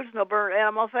fried foods, no burnt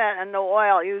animal fat, and no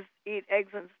oil. Eat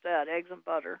eggs instead, eggs and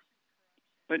butter.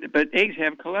 But eggs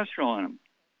have cholesterol in them.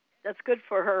 That's good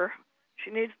for her.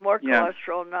 She needs more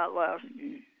cholesterol, not less.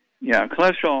 Yeah,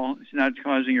 cholesterol is not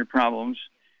causing your problems,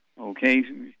 okay?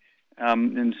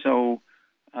 And so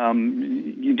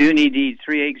you do need to eat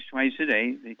 3 eggs twice a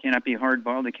day. They cannot be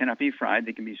hard-boiled. They cannot be fried.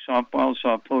 They can be soft-boiled,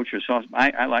 soft-poached, or soft.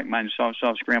 I like mine soft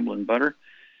scrambled in butter.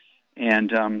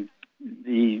 And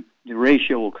the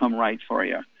ratio will come right for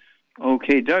you.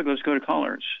 Okay, Doug, let's go to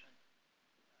callers.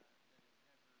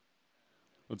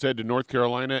 Let's head to North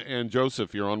Carolina. And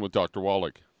Joseph, you're on with Dr.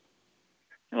 Wallach.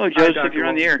 Hello, Joseph. Hi, you're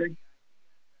on the air.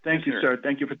 Thank you, sir.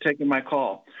 Thank you for taking my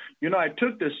call. I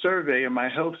took this survey, and my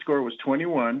health score was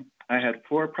 21. I had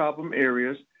 4 problem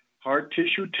areas: hard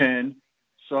tissue 10,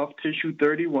 soft tissue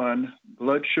 31,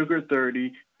 blood sugar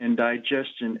 30, and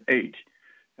digestion 8.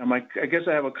 I guess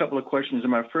I have a couple of questions.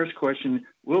 And my first question,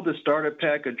 will the starter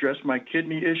pack address my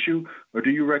kidney issue, or do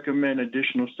you recommend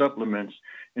additional supplements?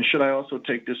 And should I also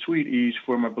take the Sweet Ease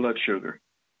for my blood sugar?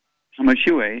 How much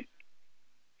you weigh?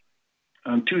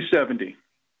 270.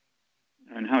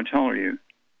 And how tall are you?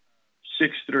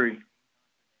 6'3".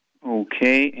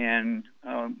 Okay, and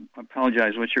I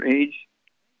apologize, what's your age?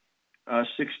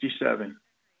 67.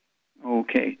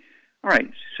 Okay. All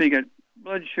right, so you got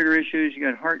blood sugar issues, you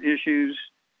got heart issues.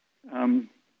 Do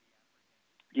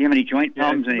you have any joint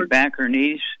problems, any back or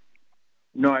knees?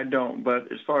 No, I don't.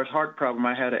 But as far as heart problem,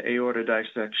 I had an aorta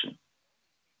dissection.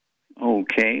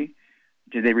 Okay.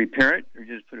 Did they repair it or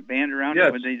just put a band around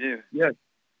it? What did they do? Yes.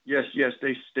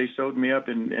 They sewed me up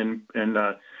and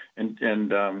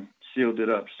sealed it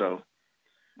up. So,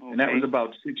 and that was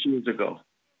about 6 years ago.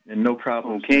 and no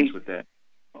problems with that.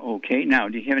 Okay. Now,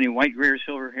 do you have any white, gray, or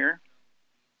silver hair?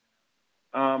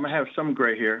 I have some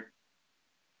gray hair.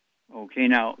 Okay.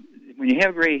 Now, when you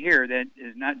have gray hair, that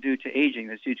is not due to aging.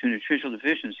 That's due to a nutritional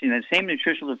deficiency. And that same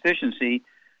nutritional deficiency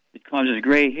that causes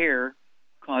gray hair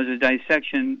causes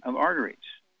dissection of arteries.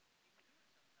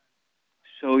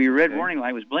 So your red warning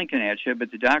light was blinking at you,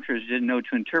 but the doctors didn't know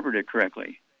to interpret it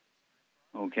correctly.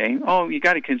 Okay. Oh, you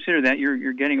got to consider that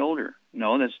you're getting older.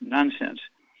 No, that's nonsense.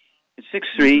 At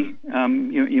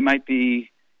 6'3", you might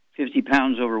be 50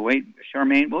 pounds overweight.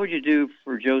 Charmaine, what would you do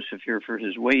for Joseph here for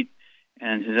his weight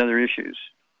and his other issues?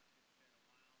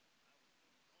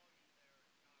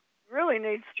 Really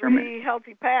needs 3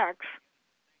 healthy packs.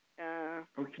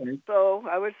 Okay. So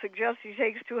I would suggest he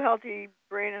takes 2 healthy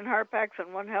brain and heart packs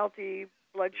and 1 healthy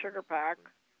blood sugar pack.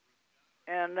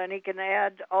 And then he can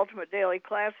add Ultimate Daily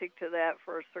Classic to that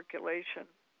for circulation.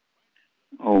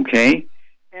 Okay.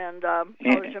 And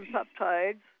collagen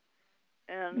peptides.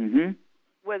 And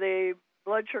with a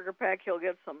blood sugar pack, he'll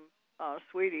get some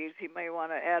Sweeties. He may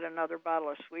want to add another bottle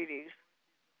of Sweeties.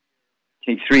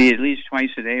 Take 3 at least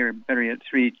twice a day, or better yet,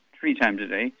 3 times a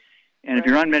day. And if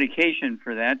you're on medication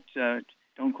for that,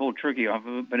 don't cold turkey off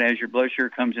of it. But as your blood sugar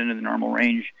comes into the normal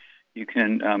range, you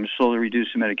can slowly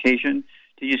reduce the medication.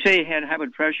 Did you say you had high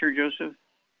blood pressure, Joseph?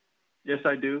 Yes,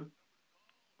 I do.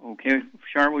 Okay,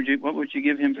 Char, what would you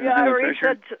give him for high blood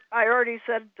pressure? I already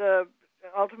said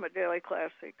Ultimate Daily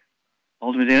Classic.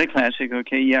 Ultimate Daily Classic.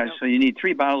 Okay, yeah. Yep. So you need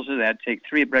 3 bottles of that. Take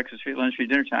 3 at breakfast, 3 at lunch, 3 at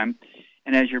dinner time.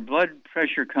 And as your blood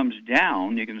pressure comes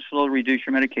down, you can slowly reduce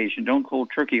your medication. Don't cold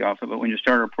turkey off of it when you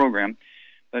start our program.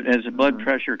 But as the blood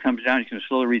pressure comes down, you can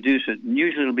slowly reduce it. And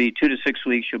usually it'll be 2 to 6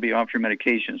 weeks you'll be off your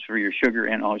medications for your sugar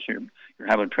and also your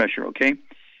high blood pressure, okay?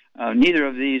 Neither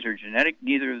of these are genetic.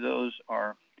 Neither of those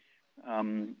are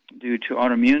due to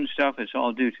autoimmune stuff. It's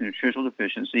all due to nutritional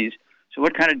deficiencies. So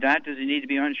what kind of diet does he need to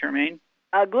be on, Charmaine?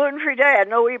 Gluten-free diet.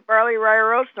 No wheat, barley, rye,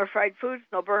 or oats, no fried foods,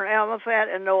 no burnt animal fat,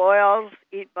 and no oils.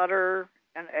 Eat butter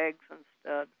and eggs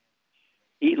instead.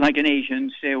 Eat like an Asian.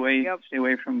 Stay away. Yep. Stay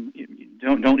away from.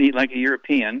 Don't eat like a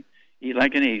European. Eat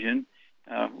like an Asian.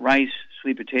 Rice,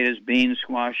 sweet potatoes, beans,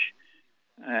 squash,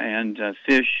 and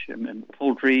fish and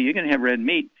poultry. You can have red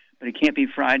meat, but it can't be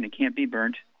fried and it can't be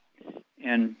burnt.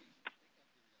 And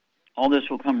all this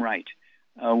will come right.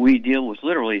 We deal with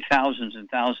literally thousands and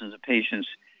thousands of patients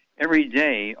every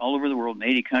day all over the world in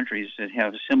 80 countries that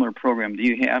have a similar program that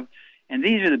you have. And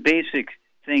these are the basic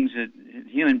things that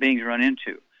human beings run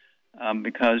into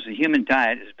because the human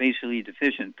diet is basically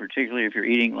deficient, particularly if you're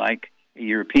eating like a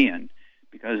European,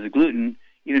 because the gluten,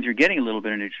 even if you're getting a little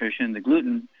bit of nutrition, the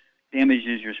gluten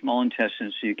damages your small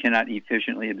intestines so you cannot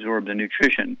efficiently absorb the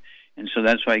nutrition. And so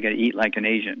that's why you got to eat like an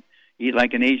Asian. Eat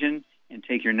like an Asian and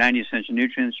take your 90 essential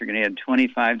nutrients. You're going to add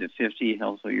 25 to 50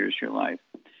 healthful years to your life.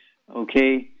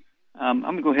 Okay. I'm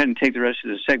going to go ahead and take the rest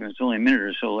of the segment. It's only a minute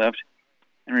or so left.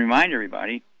 And remind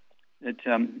everybody that,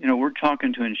 we're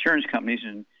talking to insurance companies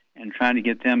and trying to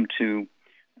get them to,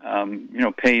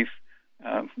 pay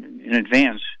in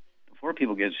advance before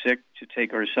people get sick to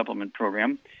take our supplement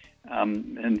program.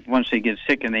 And once they get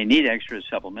sick and they need extra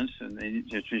supplements, and they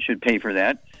should pay for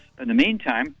that. But in the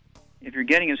meantime, if you're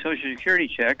getting a Social Security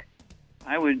check,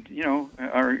 I would,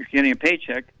 or getting a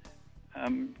paycheck,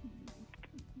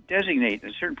 designate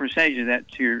a certain percentage of that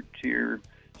to your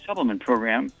supplement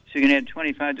program so you can add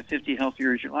 25 to 50 healthy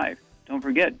years to your life. Don't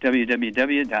forget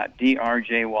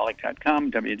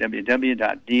www.drjwallach.com,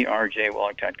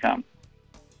 www.drjwallach.com.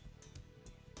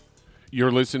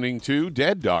 You're listening to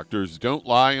Dead Doctors Don't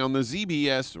Lie on the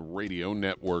ZBS Radio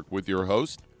Network with your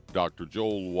host, Dr.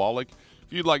 Joel Wallach.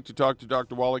 If you'd like to talk to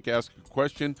Dr. Wallach, ask a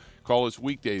question, call us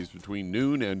weekdays between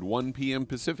noon and 1 p.m.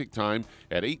 Pacific Time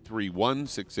at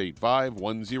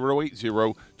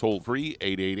 831-685-1080, toll free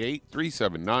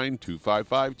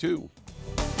 888-379-2552.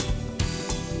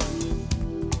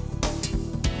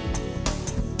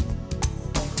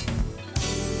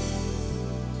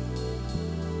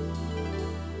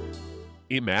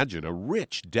 Imagine a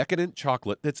rich, decadent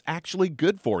chocolate that's actually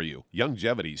good for you.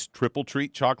 Youngevity's Triple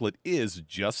Treat chocolate is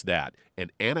just that,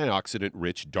 an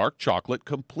antioxidant-rich dark chocolate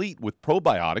complete with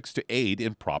probiotics to aid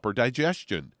in proper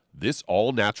digestion. This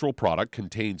all-natural product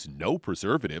contains no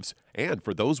preservatives, and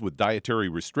for those with dietary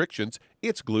restrictions,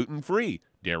 it's gluten-free,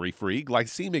 dairy-free,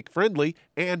 glycemic-friendly,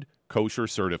 and kosher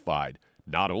certified.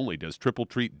 Not only does Triple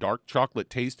Treat dark chocolate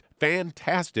taste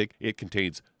fantastic, it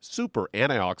contains super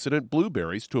antioxidant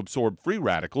blueberries to absorb free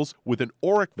radicals with an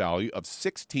ORAC value of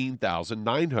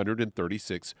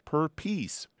 16,936 per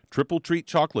piece. Triple Treat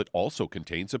chocolate also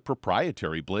contains a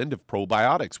proprietary blend of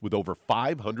probiotics with over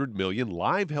 500 million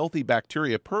live healthy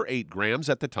bacteria per 8 grams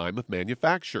at the time of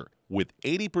manufacture. with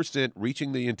 80%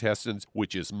 reaching the intestines,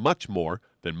 which is much more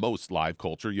than most live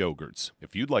culture yogurts.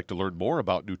 If you'd like to learn more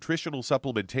about nutritional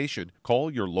supplementation,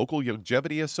 call your local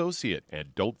Youngevity associate,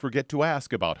 and don't forget to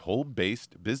ask about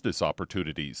home-based business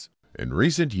opportunities. In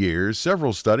recent years,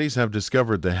 several studies have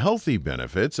discovered the healthy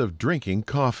benefits of drinking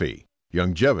coffee.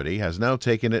 Youngevity has now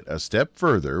taken it a step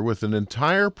further with an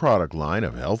entire product line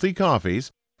of healthy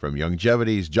coffees from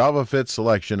Youngevity's JavaFit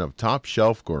selection of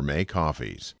top-shelf gourmet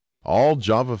coffees. All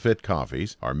JavaFit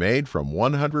coffees are made from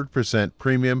 100%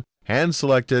 premium,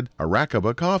 hand-selected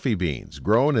Arabica coffee beans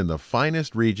grown in the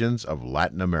finest regions of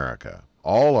Latin America.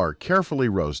 All are carefully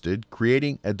roasted,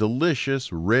 creating a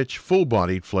delicious, rich,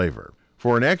 full-bodied flavor.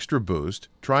 For an extra boost,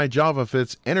 try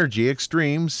JavaFit's Energy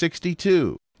Extreme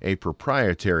 62, a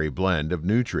proprietary blend of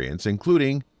nutrients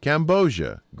including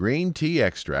Cambogia, green tea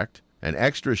extract, an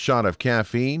extra shot of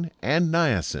caffeine, and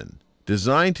niacin,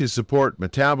 designed to support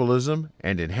metabolism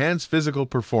and enhance physical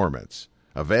performance.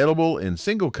 Available in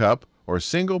single cup or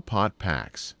single pot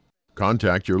packs.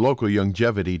 Contact your local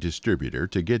Youngevity distributor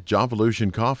to get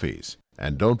Jovolution coffees.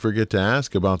 And don't forget to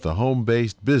ask about the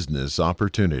home-based business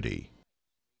opportunity.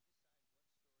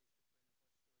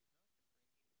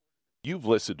 You've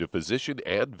listened to physician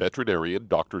and veterinarian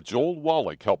Dr. Joel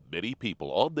Wallach help many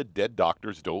people on the Dead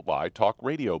Doctors Don't Lie talk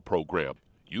radio program.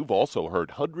 You've also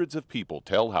heard hundreds of people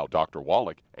tell how Dr.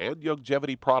 Wallach and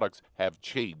Youngevity products have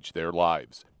changed their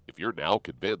lives. If you're now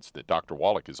convinced that Dr.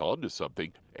 Wallach is onto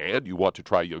something and you want to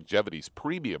try Youngevity's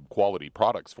premium quality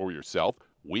products for yourself,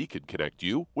 we can connect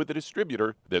you with a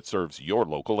distributor that serves your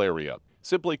local area.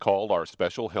 Simply call our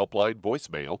special helpline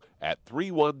voicemail at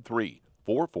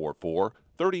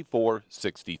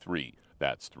 313-444-3463.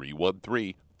 That's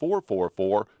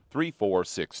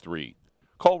 313-444-3463.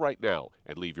 Call right now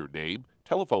and leave your name,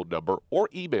 telephone number, or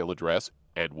email address,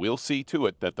 and we'll see to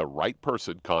it that the right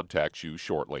person contacts you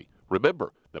shortly.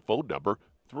 Remember, the phone number,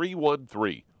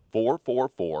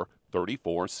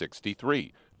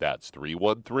 313-444-3463. That's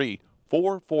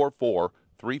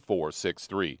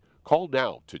 313-444-3463. Call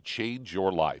now to change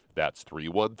your life. That's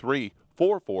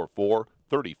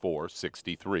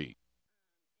 313-444-3463.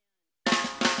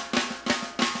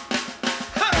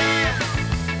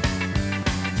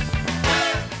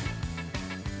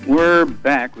 We're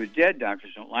back with Dead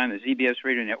Doctors Don't Lie on the ZBS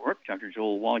Radio Network. Dr.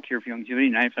 Joel Wallach here for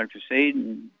Youngevity, 95 Crusade.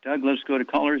 And Doug, let's go to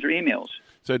callers or emails.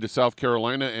 So to South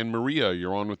Carolina, and Maria,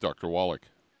 you're on with Dr. Wallach.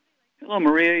 Hello,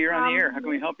 Maria. You're on the air. How can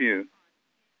we help you?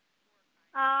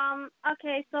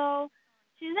 Okay, so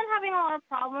she's been having a lot of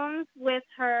problems with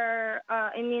her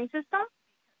immune system.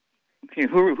 Okay,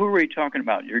 who are we talking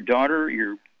about? Your daughter,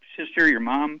 your sister, your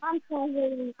mom? I'm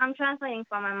translating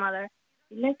for my mother.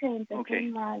 Okay.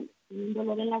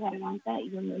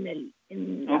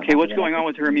 Okay, what's going on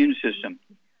with her immune system?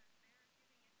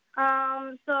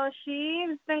 So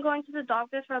she's been going to the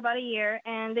doctors for about a year,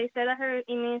 and they said that her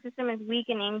immune system is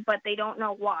weakening, but they don't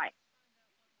know why.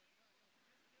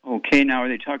 Okay, now are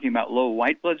they talking about low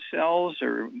white blood cells,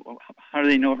 or how do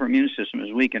they know her immune system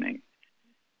is weakening?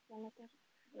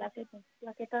 Yeah,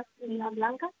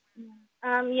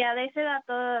 they say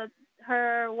that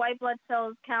her white blood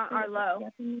cells count are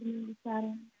low.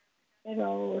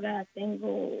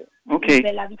 Okay,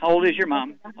 how old is your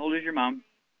mom?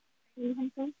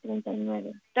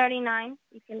 39.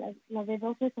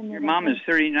 Your mom is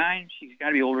 39? She's got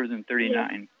to be older than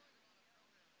 39.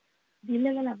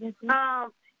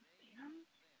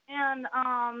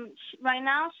 Right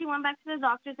now she went back to the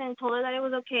doctors and told her that it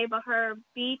was okay, but her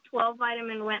B12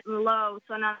 vitamin went low,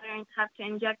 so now they're going to have to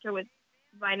inject her with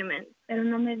vitamins.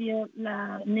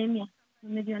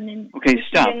 Okay,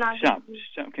 stop.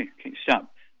 Okay,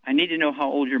 stop. I need to know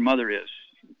how old your mother is.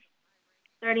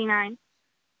 39.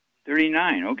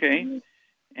 39, okay.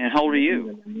 And how old are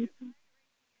you?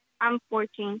 I'm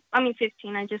 15.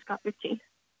 I just got 15.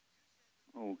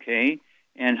 Okay.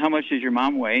 And how much does your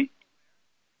mom weigh?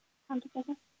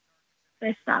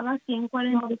 Pesaba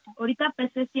 140. Ahorita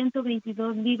pesé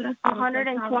 122 libras.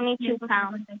 122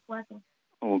 pounds.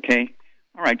 Okay.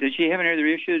 All right. Does she have any other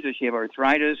issues? Does she have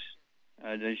arthritis?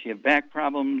 Does she have back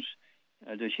problems?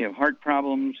 Does she have heart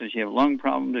problems? Does she have lung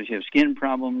problems? Does she have skin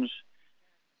problems?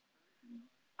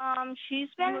 She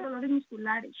has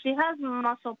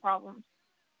muscle problems.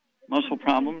 Muscle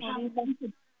problems?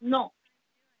 No.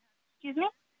 Excuse me?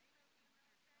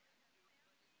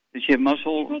 Does she have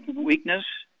muscle weakness?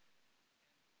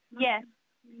 Yes.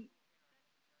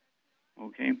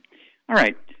 Okay. All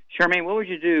right. Charmaine, what would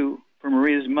you do for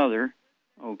Maria's mother,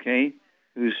 okay,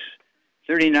 who's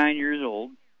 39 years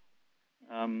old,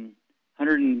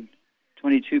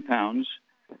 122 pounds.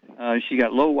 She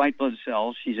got low white blood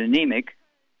cells. She's anemic,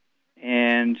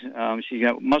 and she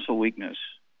got muscle weakness.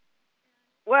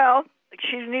 Well,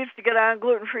 she needs to get on a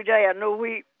gluten-free diet. No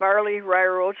wheat, barley, rye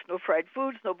or oats, no fried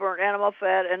foods, no burnt animal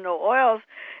fat, and no oils.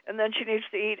 And then she needs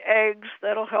to eat eggs.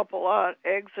 That'll help a lot,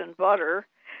 eggs and butter.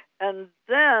 And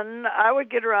then I would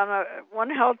get her on one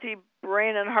healthy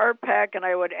brain and heart pack, and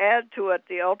I would add to it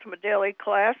the Ultimate Daily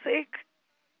Classic.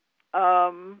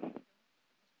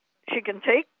 She can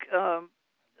take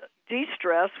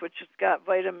De-Stress, which has got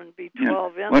vitamin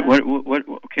B12 in it.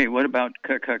 Okay, what about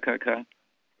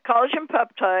collagen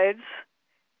peptides?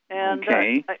 And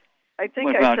okay. I think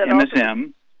what I about said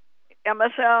MSM?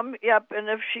 MSM, yep. And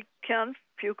if she can,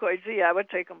 Fucoid Z, I would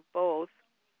take them both,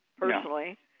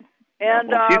 personally. Yeah.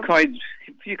 And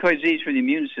Fucoid Z is for the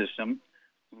immune system.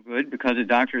 Good, because the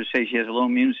doctors say she has a low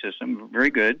immune system.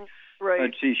 Very good. Right.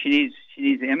 But she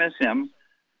needs MSM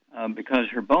because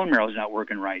her bone marrow is not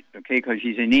working right. Okay, because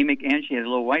she's anemic and she has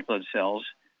low white blood cells.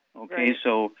 Okay, right.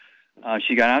 So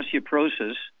she got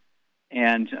osteoporosis,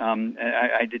 and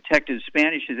I detected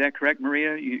Spanish. Is that correct,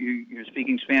 Maria? You're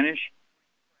speaking Spanish?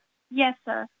 Yes,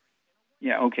 sir.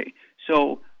 Yeah. Okay.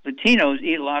 So Latinos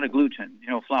eat a lot of gluten.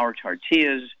 Flour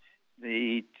tortillas. They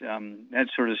eat that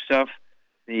sort of stuff.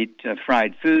 They eat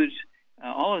fried foods.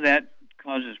 All of that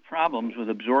causes problems with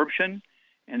absorption.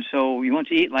 And so you want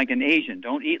to eat like an Asian.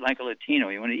 Don't eat like a Latino.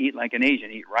 You want to eat like an Asian.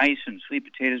 Eat rice and sweet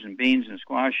potatoes and beans and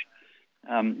squash.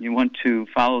 You want to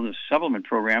follow the supplement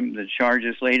program that Shar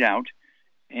just laid out.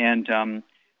 And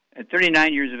at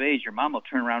 39 years of age, your mom will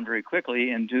turn around very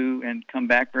quickly and come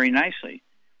back very nicely.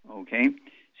 Okay?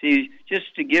 See,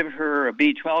 just to give her a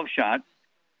B12 shot,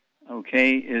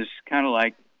 okay, is kind of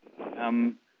like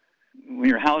when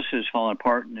your house is falling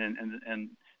apart and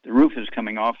the roof is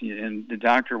coming off and the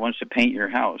doctor wants to paint your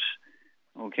house.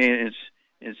 Okay,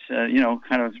 it's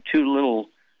kind of too little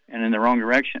and in the wrong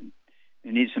direction.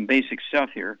 You need some basic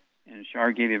stuff here, and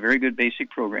Shar gave you a very good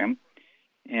basic program.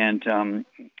 And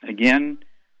again,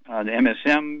 the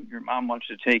MSM, your mom wants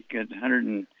to take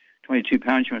 122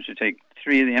 pounds. She wants to take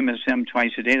 3 of the MSM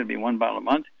twice a day. That'll be 1 bottle a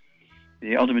month.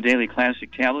 The Ultimate Daily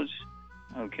Classic tablets,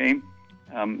 okay,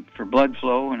 for blood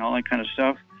flow and all that kind of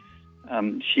stuff.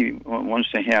 She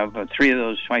wants to have 3 of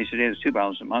those twice a day. That's 2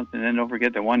 bottles a month. And then don't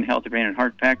forget the 1 Healthy Brain and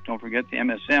Heart Pack. Don't forget the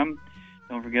MSM.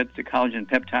 Don't forget the collagen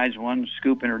peptides, 1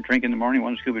 scoop in her drink in the morning,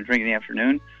 1 scoop in her drink in the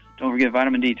afternoon. Don't forget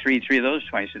vitamin D3, 3 of those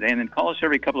twice a day. And then call us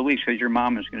every couple of weeks because your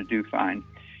mom is going to do fine.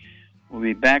 We'll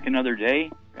be back another day.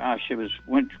 Gosh,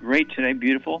 went great today.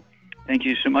 Beautiful. Thank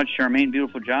you so much, Charmaine.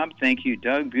 Beautiful job. Thank you,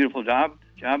 Doug. Beautiful job.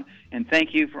 And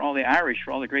thank you for all the Irish,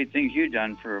 for all the great things you've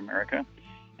done for America.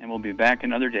 And we'll be back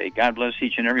another day. God bless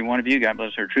each and every one of you. God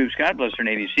bless our troops. God bless our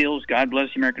Navy SEALs. God bless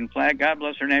the American flag. God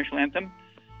bless our national anthem.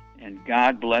 And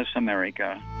God bless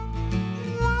America.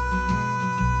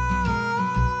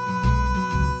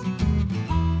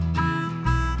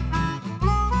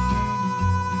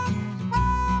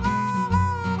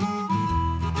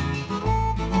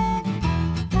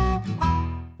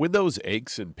 When those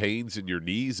aches and pains in your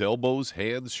knees, elbows,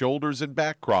 hands, shoulders, and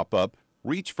back crop up,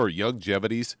 reach for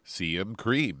Youngevity's CM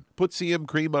Cream. Put CM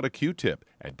Cream on a Q-tip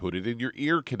and put it in your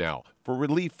ear canal for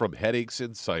relief from headaches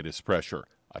and sinus pressure.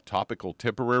 A topical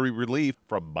temporary relief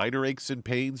from minor aches and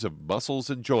pains of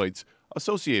muscles and joints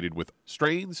associated with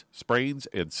strains, sprains,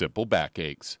 and simple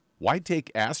backaches. Why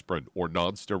take aspirin or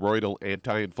non-steroidal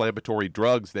anti-inflammatory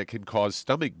drugs that can cause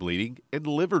stomach bleeding and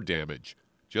liver damage?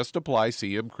 Just apply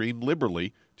CM Cream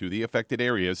liberally to the affected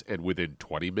areas, and within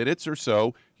 20 minutes or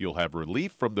so, you'll have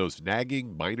relief from those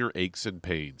nagging minor aches and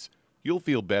pains. You'll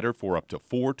feel better for up to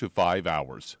 4 to 5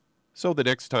 hours. So the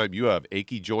next time you have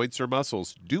achy joints or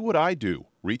muscles, do what I do.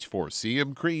 Reach for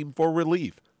CM Cream for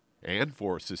relief. And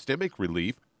for systemic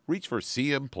relief, reach for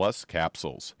CM Plus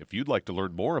capsules. If you'd like to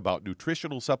learn more about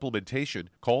nutritional supplementation,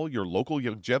 call your local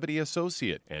Youngevity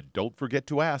associate. And don't forget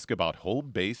to ask about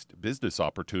home-based business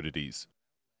opportunities.